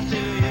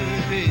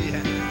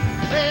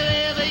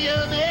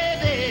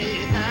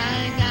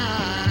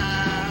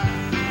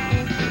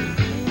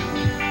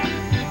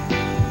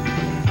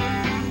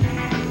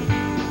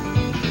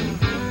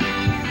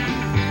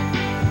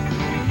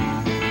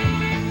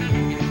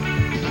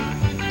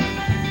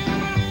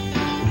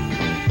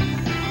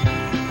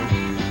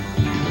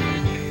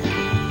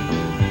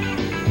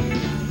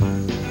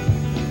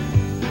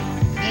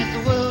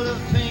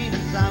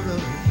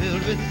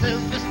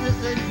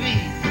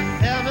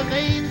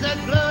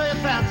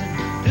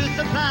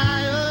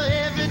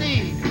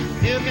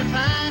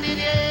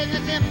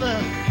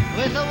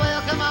with a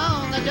welcome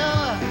on the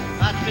door.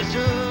 But be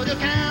sure to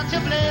count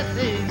your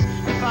blessings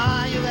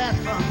before you ask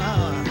for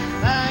more.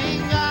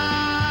 Thank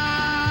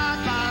God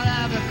for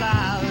every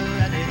flower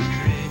and its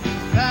tree.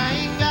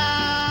 Thank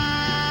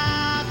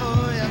God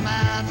for your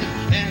mountain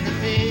and the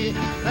sea.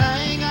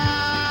 Thank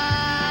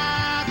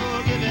God for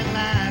giving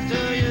life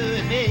to you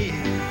and me.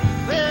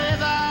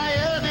 Wherever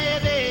you may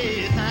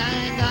be,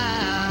 thank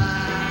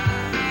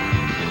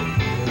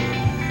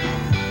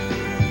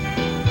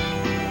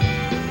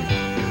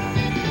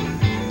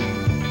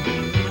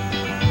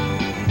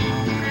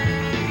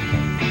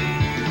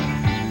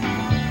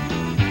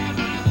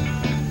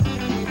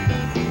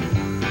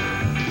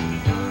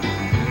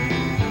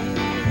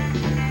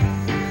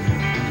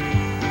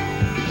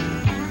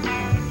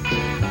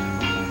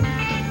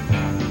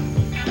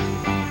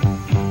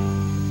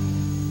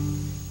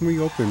We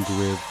opened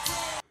with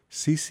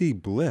CC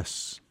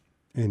Bliss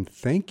and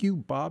Thank You,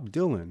 Bob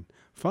Dylan,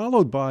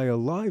 followed by a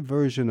live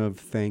version of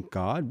Thank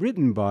God,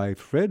 written by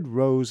Fred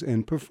Rose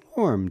and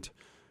performed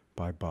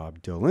by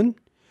Bob Dylan.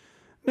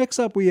 Next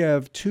up, we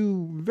have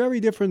two very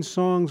different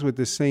songs with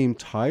the same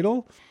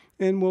title,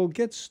 and we'll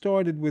get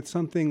started with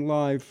something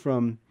live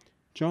from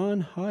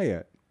John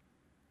Hiatt.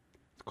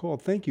 It's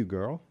called Thank You,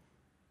 Girl.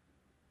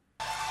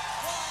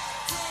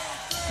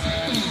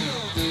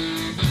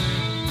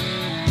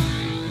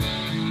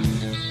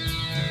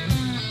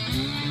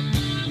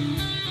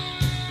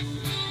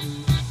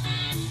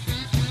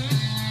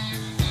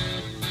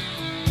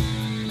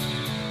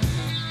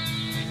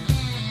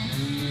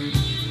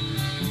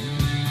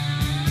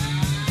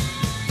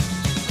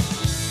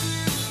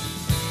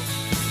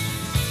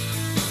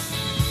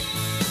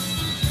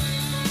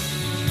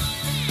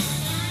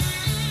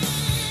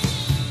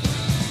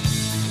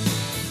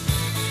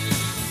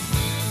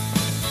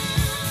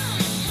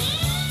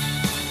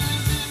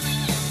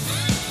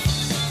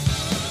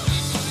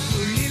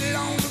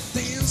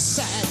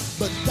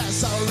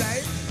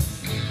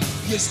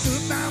 You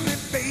stood by me,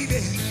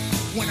 baby,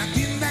 when I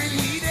didn't think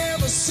we'd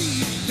ever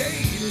see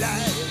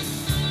daylight.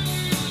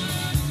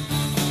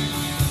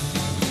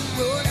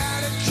 Rode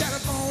out of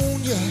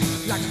California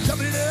like a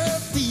couple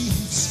of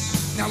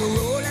thieves. Now we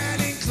roll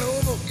out in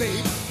Clover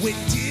Bay. We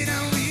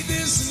didn't read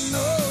this in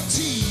no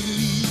tea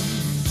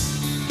leaves.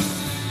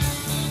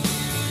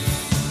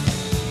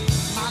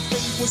 My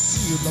fate was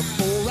sealed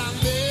before I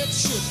met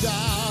you,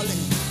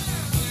 darling.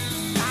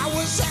 I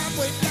was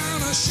halfway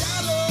down a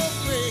shallow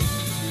grave.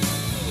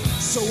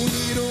 So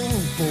little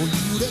room for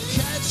you to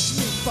catch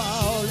me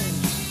falling.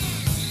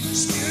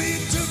 Still you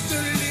took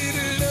the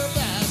little love I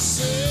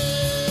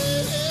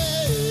said.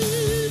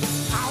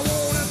 I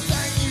wanna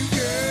thank you,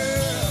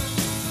 girl.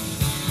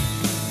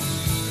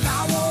 I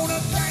wanna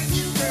thank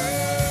you,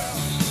 girl.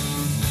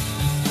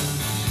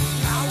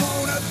 I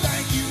wanna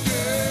thank you,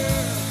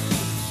 girl.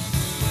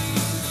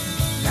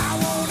 I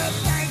wanna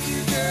thank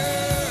you,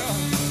 girl.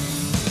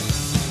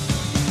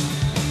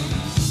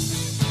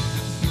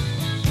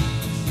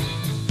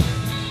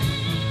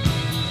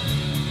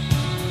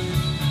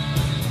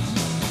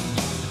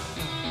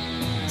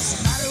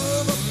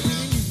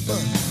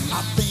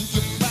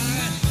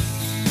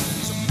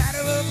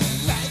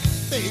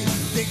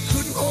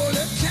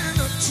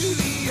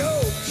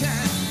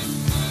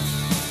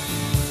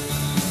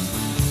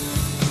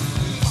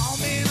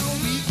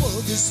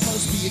 This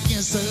must be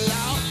against the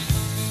law,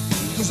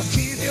 'cause I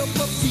can't help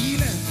but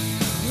feeling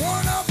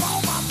one up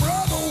on my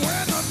brother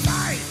when the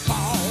night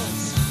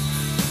falls.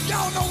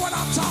 Y'all know what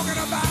I'm talking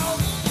about,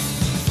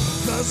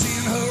 'cause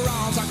in her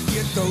arms I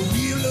get the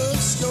real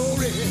love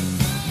story.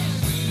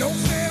 No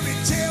fairy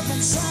tale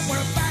from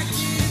somewhere back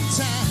in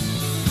time.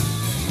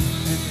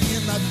 And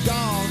in the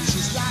dawn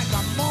she's like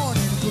a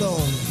morning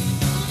glow,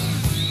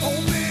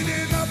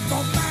 opening up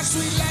for my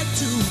sweet light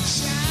to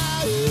shine.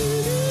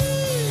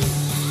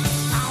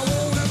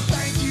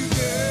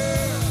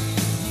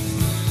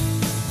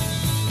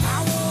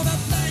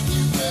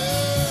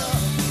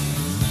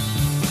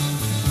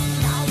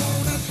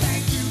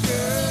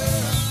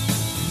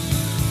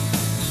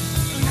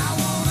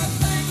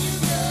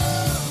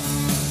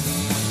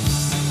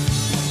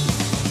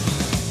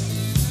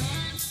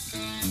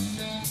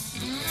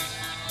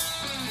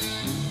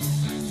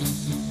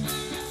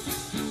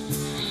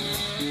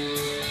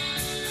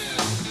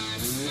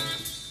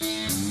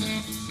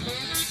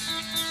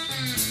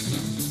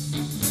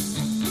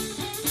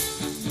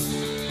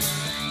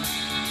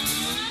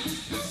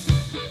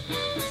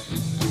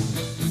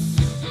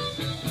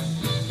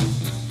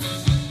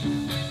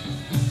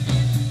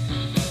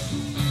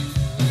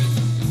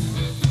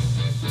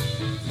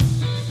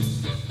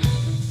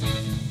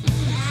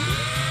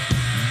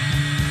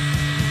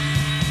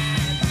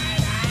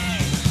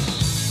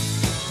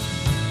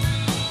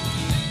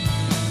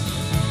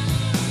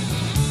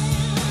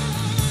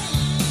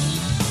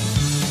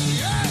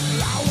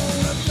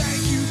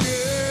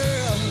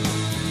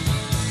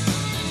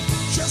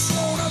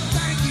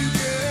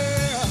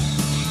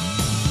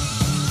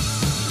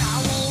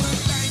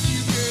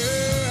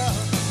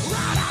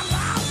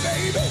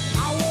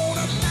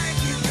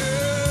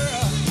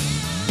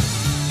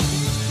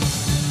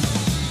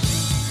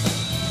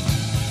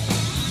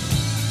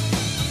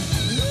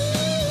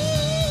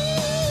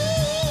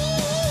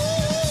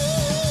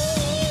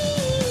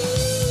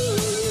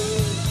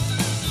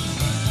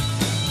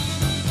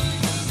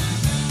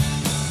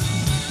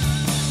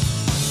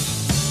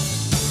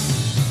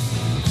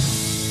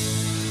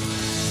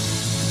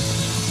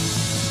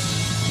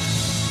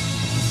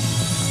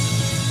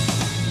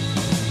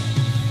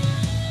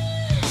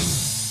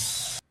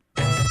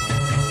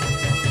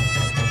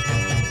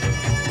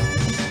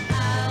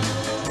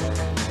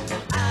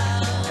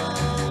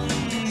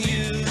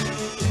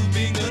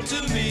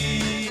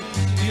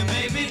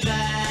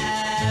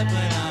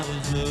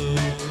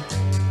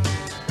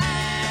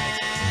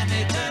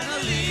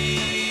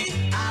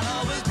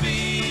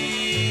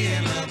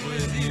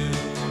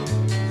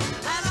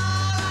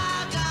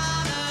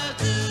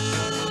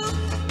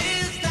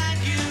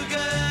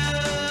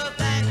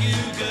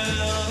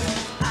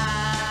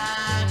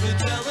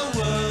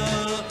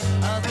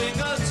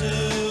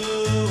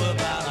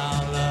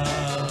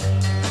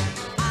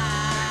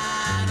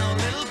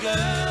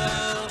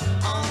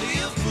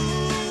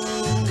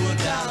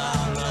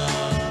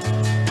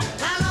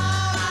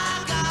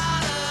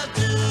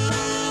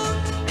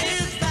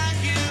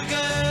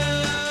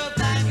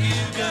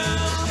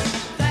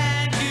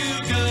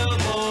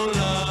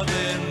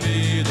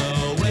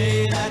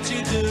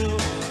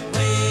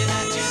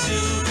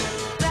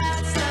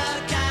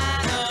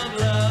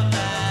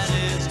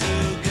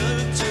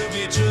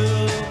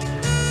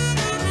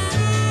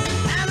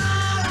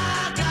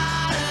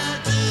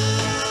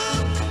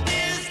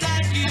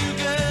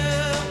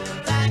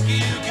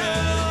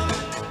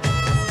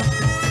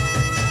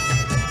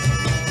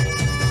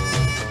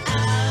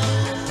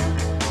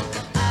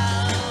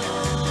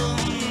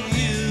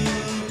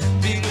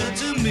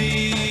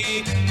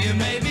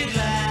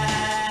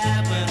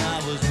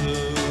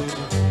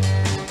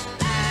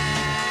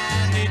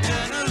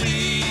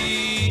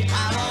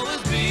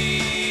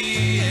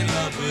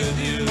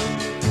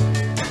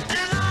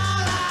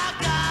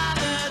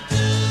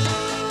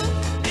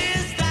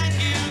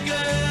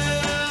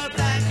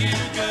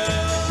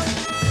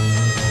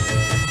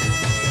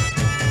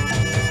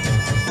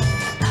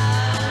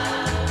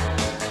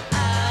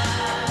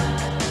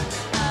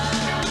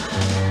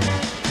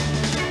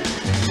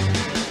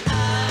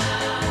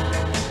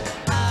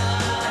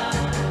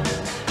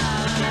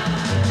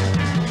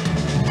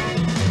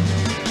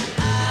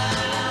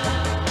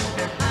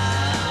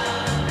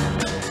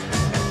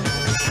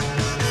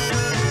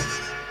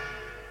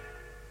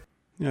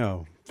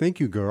 Now,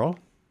 Thank You Girl,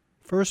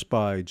 first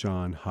by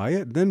John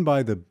Hiatt, then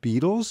by the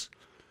Beatles,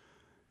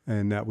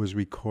 and that was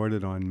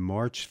recorded on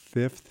March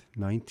 5th,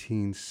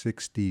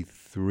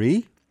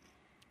 1963.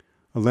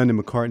 A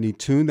Lennon McCartney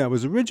tune that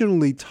was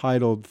originally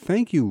titled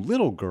Thank You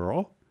Little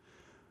Girl.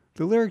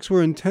 The lyrics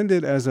were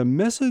intended as a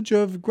message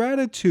of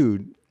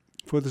gratitude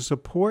for the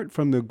support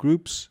from the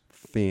group's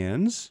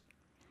fans.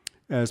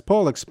 As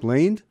Paul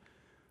explained,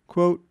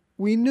 quote,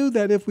 "We knew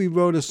that if we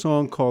wrote a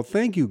song called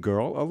Thank You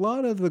Girl, a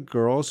lot of the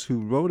girls who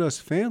wrote us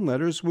fan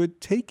letters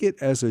would take it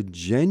as a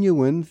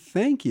genuine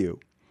thank you.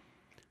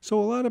 So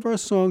a lot of our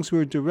songs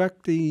were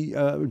directly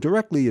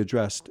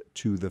addressed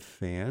to the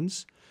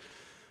fans."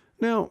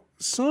 Now,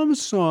 some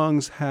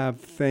songs have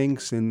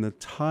thanks in the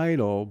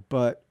title,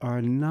 but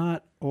are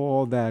not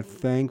all that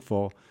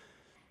thankful.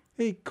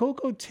 Hey,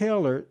 Koko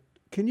Taylor,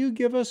 can you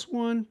give us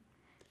one?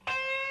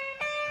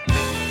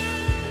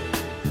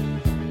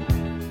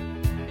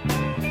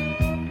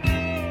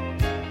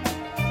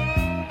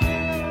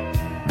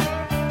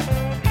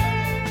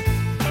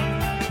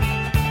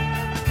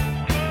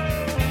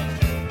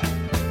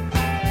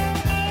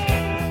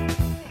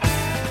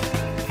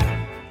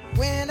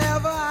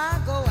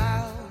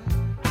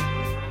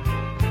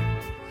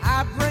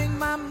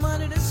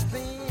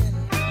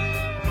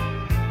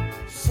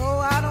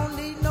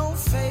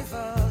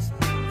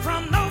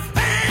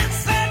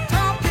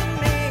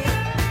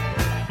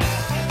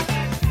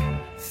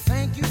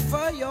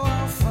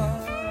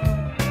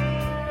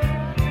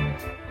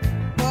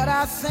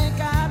 I think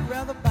I'd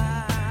rather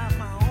buy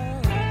my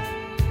own.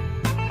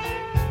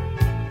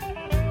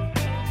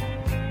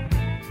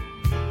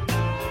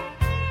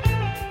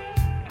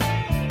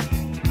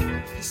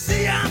 You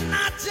see, I'm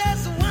not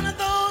just one of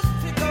those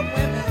pickup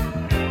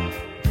women.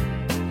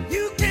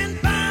 You can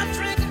buy a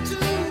drink or two,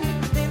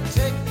 then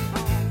take me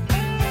home.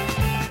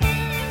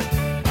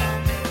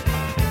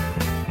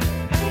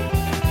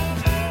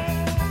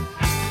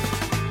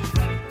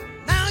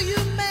 Now you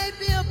may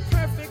be a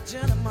perfect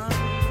gentleman,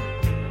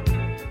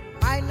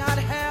 might not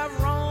have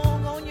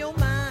wrong on your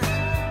mind,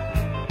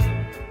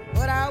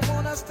 but I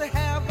want us to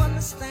have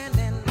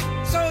understanding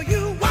so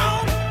you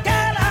won't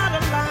get out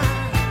of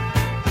line.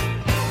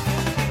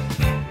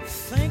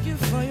 Thank you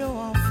for your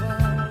offer,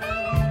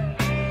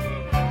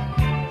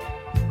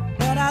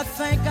 but I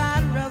think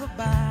I'd rather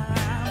buy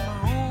my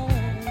own.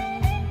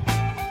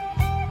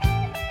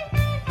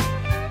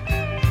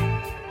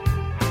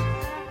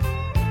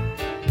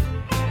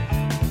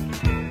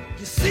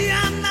 You see,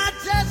 I'm not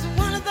just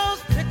one of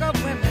those pickup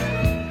women.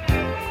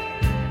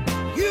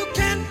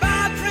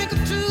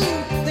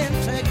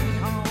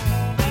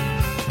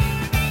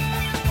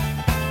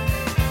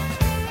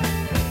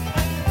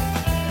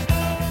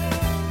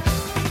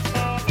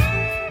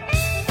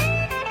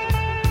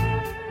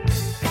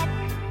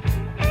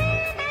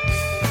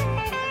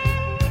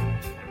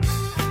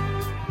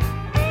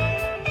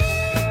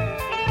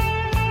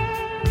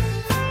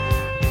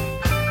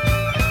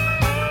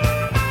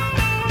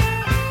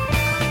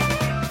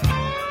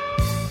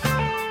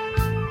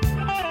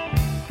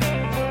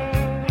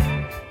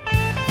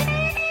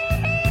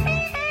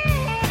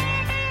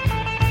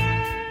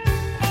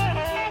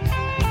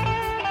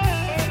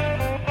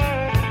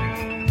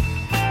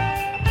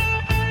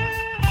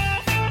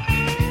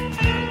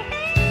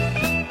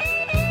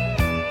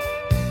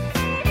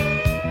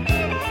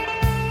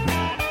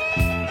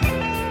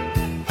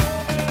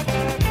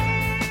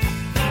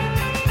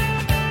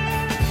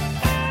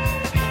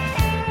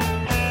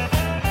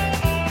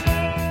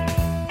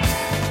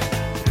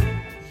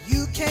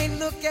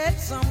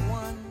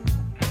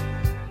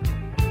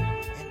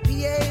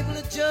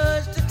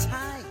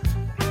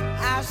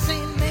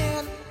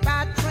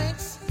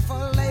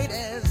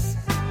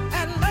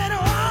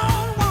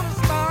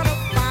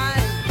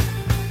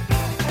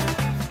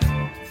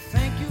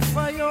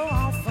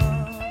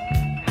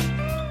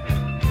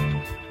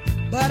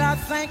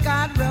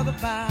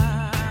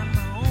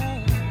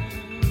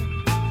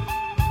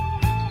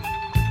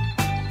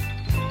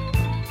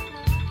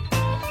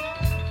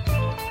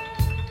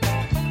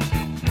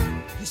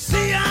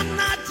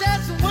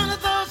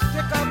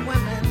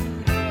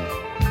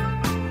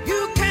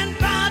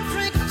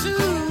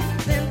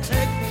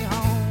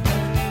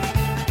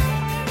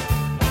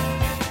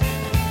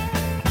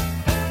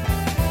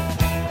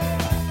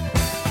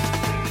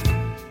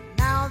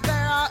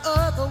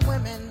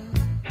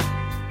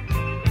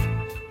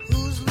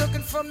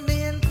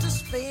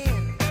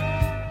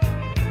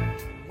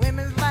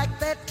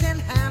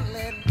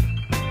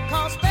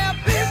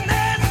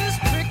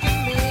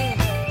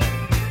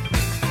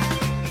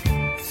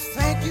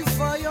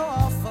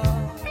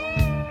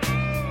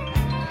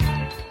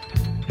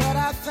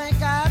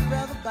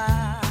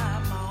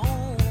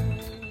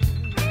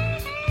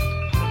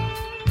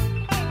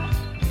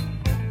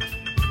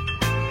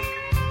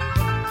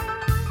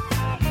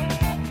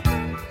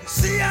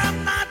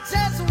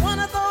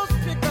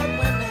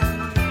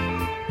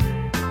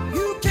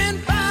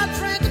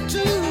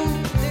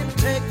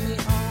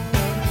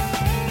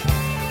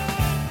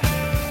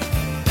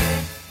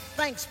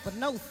 But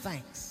no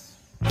thanks.